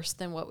and worse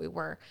than what we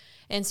were.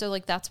 And so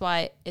like, that's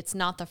why it's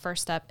not the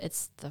first step.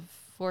 It's the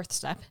fourth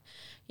step,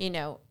 you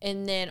know.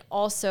 And then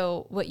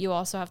also what you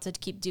also have to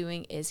keep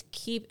doing is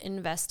keep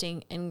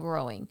investing and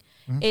growing.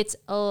 Mm-hmm. It's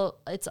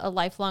a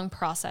lifelong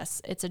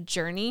process. It's a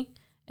journey,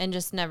 and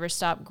just never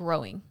stop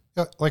growing.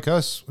 Yeah, like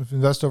us, we've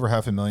invested over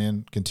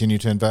 $500,000, continue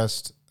to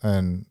invest.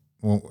 And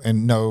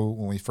no,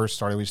 when we first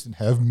started, we just didn't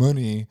have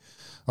money.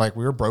 Like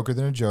we were broker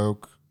than a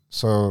joke.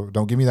 So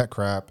don't give me that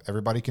crap.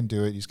 Everybody can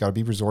do it. You just got to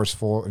be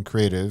resourceful and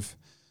creative.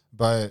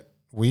 But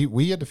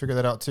we had to figure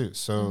that out too.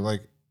 So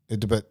like,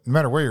 but no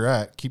matter where you're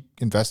at, keep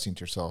investing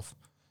to yourself.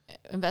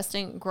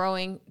 Investing,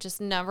 growing,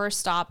 just never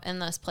stop in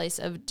this place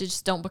of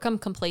just don't become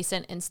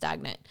complacent and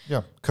stagnant.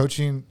 Yeah.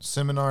 Coaching,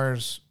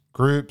 seminars,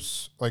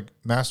 groups, like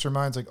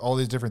masterminds, like all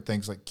these different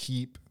things, like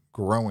keep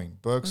growing.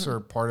 Books are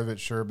part of it,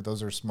 sure, but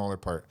those are a smaller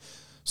part.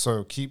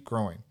 So keep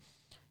growing.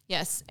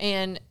 Yes.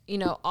 And, you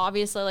know,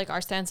 obviously like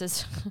our stance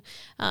is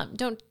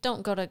don't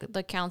go to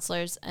the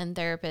counselors and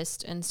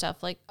therapists and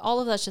stuff. Like all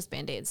of that's just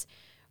Band-Aids,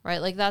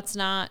 right? Like that's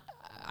not,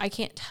 I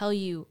can't tell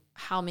you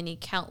how many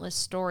countless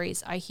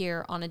stories I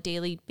hear on a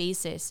daily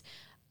basis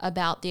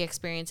about the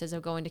experiences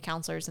of going to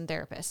counselors and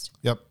therapists.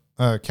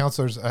 Yep.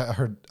 Counselors,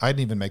 I didn't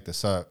even make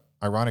this up.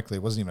 ironically,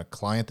 it wasn't even a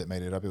client that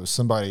made it up. It was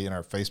somebody in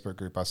our Facebook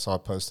group. I saw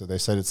posted. They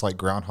said it's like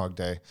Groundhog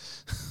Day.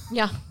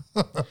 Yeah.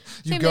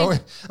 You go in.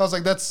 I was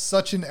like, that's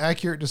such an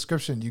accurate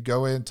description. You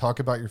go in, talk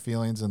about your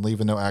feelings, and leave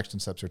with no action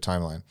steps or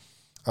timeline.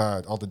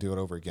 I'll have to do it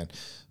over again.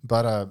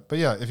 But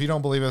yeah, if you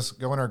don't believe us,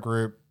 go in our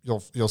group.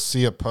 You'll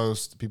see a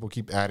post. People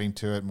keep adding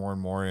to it more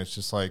and more, and it's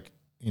just like,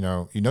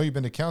 you've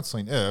been to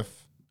counseling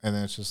if, and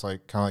then it's just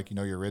like kind of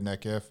like your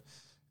redneck if.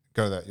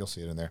 Go to that. You'll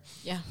see it in there.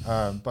 Yeah.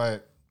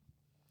 But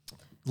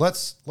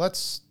let's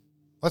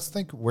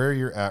think where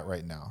you're at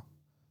right now.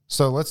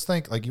 So let's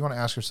think, like, you want to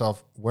ask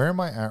yourself, where am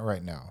I at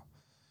right now?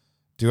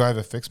 Do I have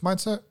a fixed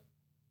mindset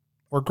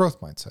or growth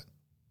mindset?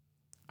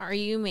 Are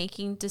you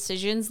making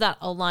decisions that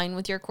align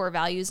with your core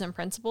values and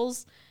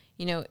principles?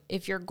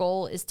 If your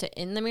goal is to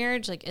end the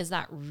marriage, like, is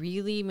that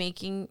really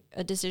making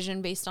a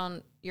decision based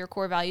on your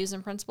core values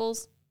and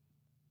principles?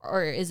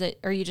 Or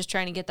are you just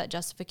trying to get that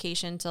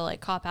justification to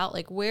like cop out?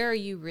 Like, where are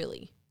you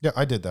really? Yeah,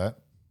 I did that.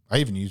 I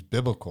even used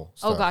biblical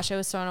stuff. Oh gosh, it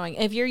was so annoying.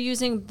 If you're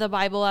using the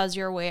Bible as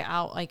your way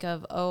out,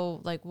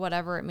 like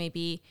whatever it may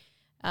be,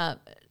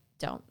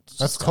 don't.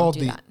 That's called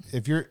that.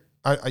 If you're,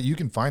 you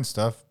can find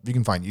stuff. You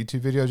can find YouTube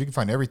videos. You can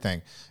find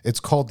everything.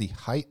 It's called the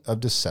height of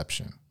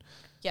deception.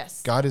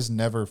 Yes. God is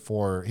never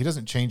he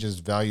doesn't change his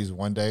values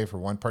one day for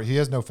one part. He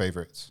has no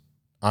favorites.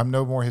 I'm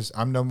no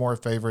more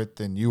favorite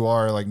than you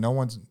are. Like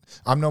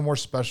I'm no more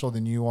special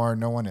than you are.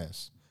 No one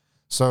is.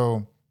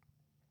 So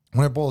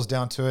when it boils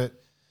down to it,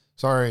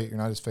 sorry, you're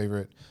not his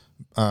favorite.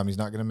 He's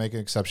not going to make an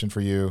exception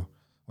for you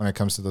when it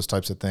comes to those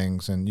types of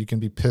things. And you can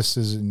be pissed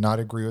and not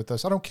agree with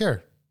us. I don't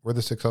care. We're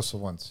the successful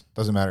ones.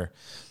 Doesn't matter.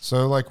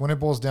 So like when it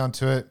boils down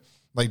to it,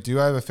 like, do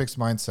I have a fixed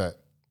mindset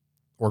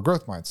or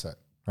growth mindset?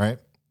 Right?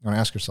 You want to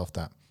ask yourself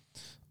that.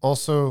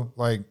 Also,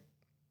 like,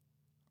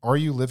 are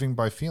you living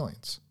by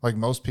feelings? Like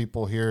most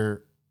people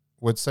here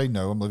would say,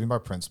 no, I'm living by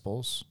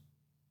principles.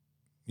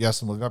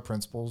 Yes, I'm living by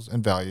principles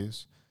and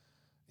values.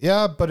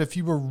 Yeah, but if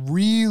you were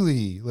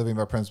really living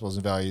by principles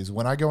and values,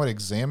 when I go and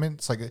examine,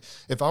 it's like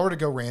if I were to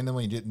go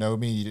randomly and you didn't know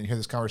me, you didn't hear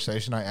this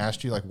conversation, I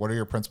asked you, like, what are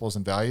your principles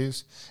and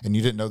values? And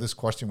you didn't know this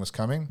question was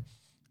coming,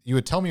 you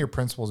would tell me your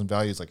principles and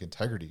values like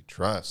integrity,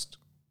 trust,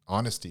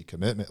 honesty,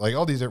 commitment, like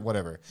all these are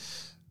whatever.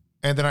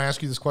 And then I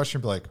ask you this question,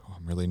 be like, oh,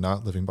 I'm really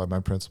not living by my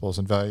principles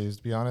and values,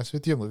 to be honest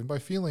with you. I'm living by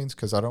feelings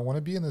because I don't want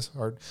to be in this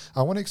hard.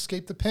 I want to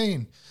escape the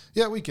pain.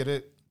 Yeah, we get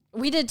it.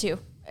 We did too.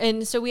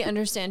 And so we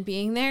understand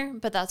being there,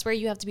 but that's where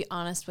you have to be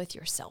honest with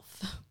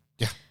yourself.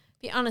 Yeah.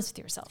 Be honest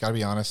with yourself. Got to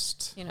be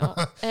honest.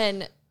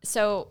 And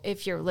so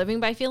if you're living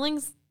by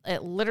feelings,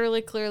 it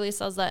literally clearly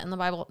says that in the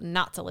Bible,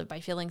 not to live by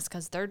feelings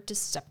because they're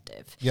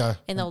deceptive. Yeah.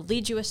 And they'll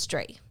lead you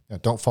astray. Yeah.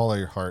 Don't follow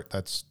your heart.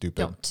 That's stupid.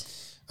 Don't.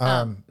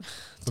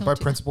 Live by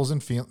principles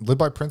live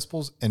by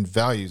principles and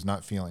values,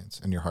 not feelings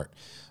in your heart.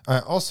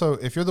 Also,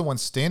 if you're the one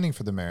standing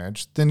for the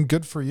marriage, then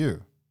good for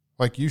you.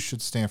 Like, you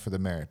should stand for the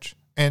marriage.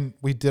 And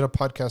we did a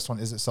podcast on,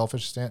 is it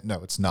selfish to stand?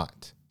 No, it's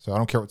not. So I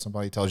don't care what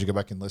somebody tells you, go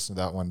back and listen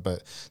to that one,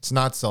 but it's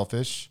not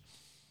selfish.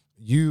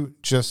 You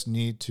just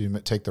need to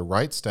take the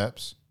right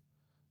steps,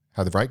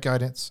 have the right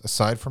guidance,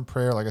 aside from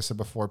prayer. Like I said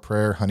before,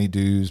 prayer,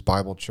 honeydews,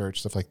 Bible church,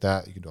 stuff like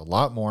that. You can do a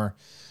lot more.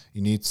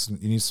 You need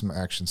some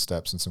action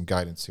steps and some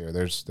guidance here.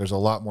 There's a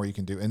lot more you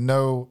can do. And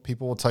no,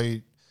 people will tell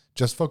you,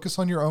 just focus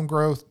on your own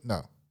growth.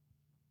 No.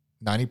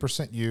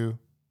 90% you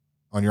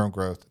on your own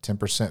growth,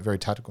 10% very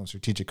tactical and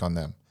strategic on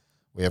them.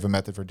 We have a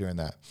method for doing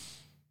that.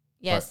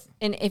 Yes.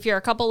 But, and if you're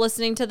a couple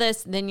listening to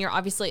this, then you're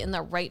obviously in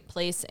the right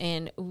place.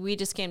 And we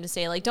just came to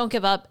say, like, don't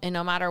give up. And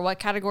no matter what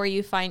category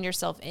you find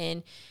yourself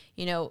in,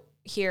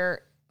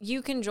 here,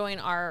 you can join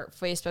our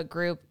Facebook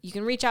group. You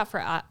can reach out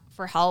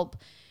for help.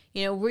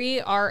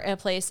 We are a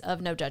place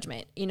of no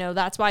judgment.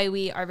 That's why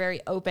we are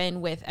very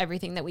open with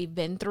everything that we've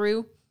been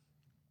through.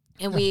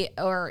 And we're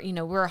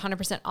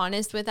 100%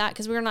 honest with that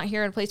because we're not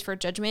here in a place for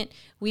judgment.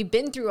 We've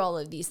been through all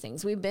of these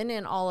things. We've been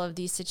in all of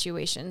these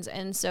situations.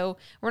 And so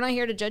we're not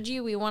here to judge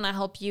you. We want to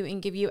help you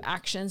and give you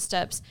action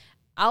steps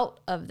out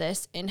of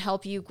this and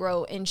help you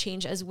grow and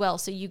change as well.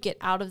 So you get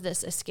out of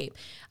this escape.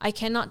 I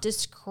cannot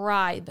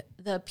describe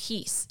the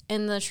peace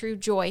and the true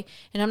joy.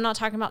 And I'm not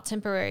talking about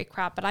temporary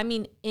crap, but I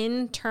mean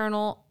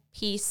internal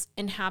peace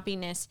and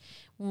happiness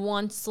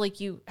once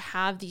you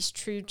have these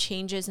true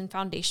changes and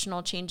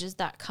foundational changes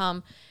that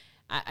come.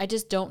 I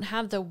just don't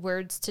have the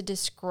words to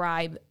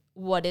describe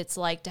what it's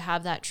like to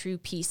have that true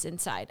peace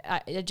inside.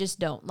 I just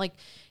don't.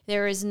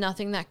 There is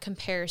nothing that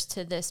compares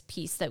to this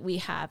peace that we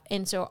have.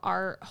 And so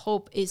our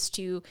hope is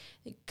to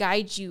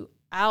guide you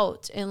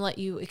out and let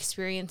you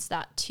experience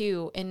that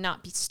too and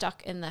not be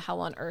stuck in the hell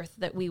on earth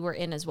that we were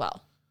in as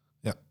well.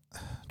 Yeah,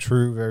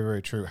 true. Very,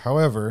 very true.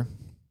 However,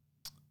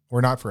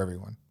 we're not for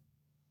everyone.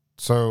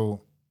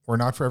 So we're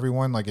not for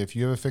everyone. If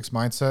you have a fixed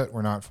mindset,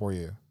 we're not for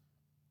you.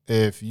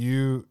 If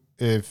you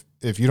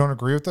don't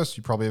agree with us,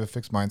 you probably have a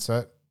fixed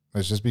mindset.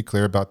 Let's just be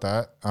clear about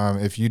that.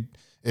 If you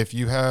have if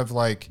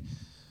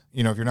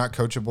you're not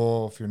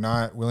coachable, if you're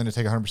not willing to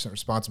take 100%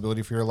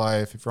 responsibility for your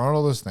life, if you're on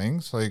all those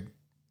things,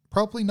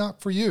 probably not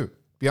for you.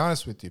 Be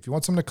honest with you. If you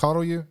want someone to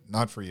coddle you,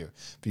 not for you.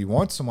 If you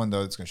want someone,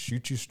 though, that's going to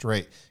shoot you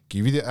straight,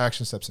 give you the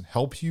action steps and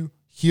help you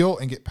heal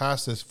and get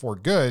past this for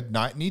good,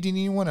 not needing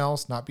anyone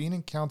else, not being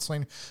in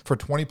counseling for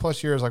 20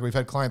 plus years like we've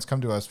had clients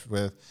come to us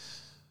with.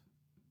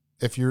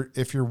 If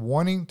you're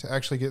wanting to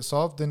actually get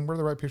solved, then we're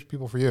the right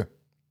people for you.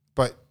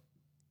 But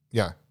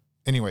yeah,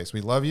 anyways,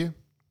 we love you.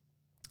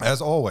 As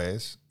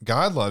always,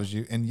 God loves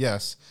you. And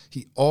yes,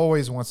 he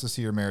always wants to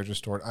see your marriage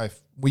restored.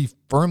 We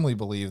firmly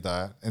believe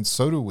that. And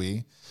so do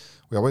we.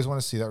 We always want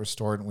to see that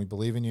restored. And we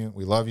believe in you.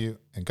 We love you.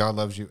 And God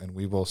loves you. And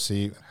we will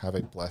see you. Have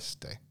a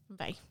blessed day.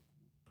 Bye.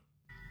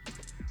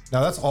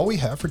 Now, that's all we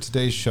have for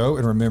today's show.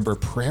 And remember,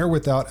 prayer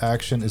without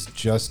action is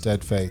just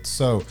dead faith.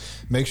 So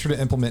make sure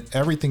to implement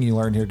everything you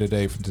learned here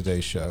today from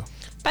today's show.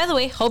 By the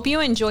way, hope you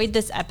enjoyed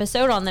this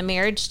episode on the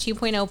Marriage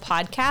 2.0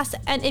 podcast.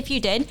 And if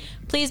you did,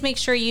 please make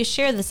sure you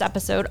share this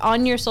episode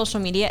on your social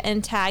media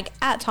and tag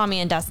at Tommy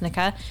and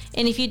Desnekka.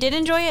 And if you did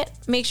enjoy it,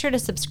 make sure to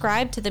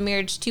subscribe to the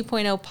Marriage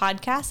 2.0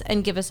 podcast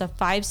and give us a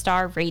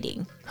 5-star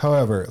rating.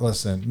 However,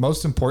 listen,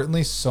 most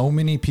importantly, so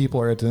many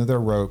people are at the end of their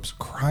ropes,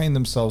 crying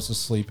themselves to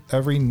sleep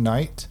every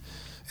night.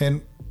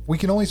 And we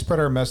can only spread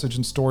our message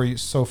and story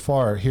so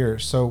far here.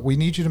 So we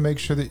need you to make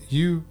sure that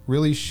you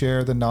really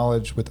share the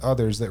knowledge with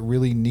others that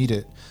really need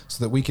it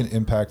so that we can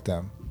impact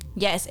them.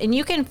 Yes, and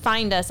you can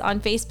find us on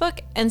Facebook,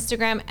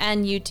 Instagram,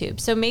 and YouTube.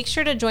 So make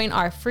sure to join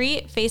our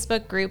free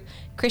Facebook group,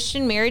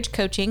 Christian Marriage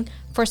Coaching,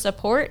 for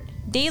support,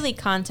 daily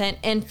content,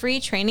 and free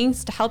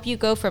trainings to help you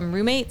go from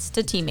roommates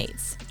to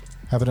teammates.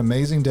 Have an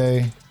amazing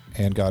day,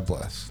 and God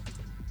bless.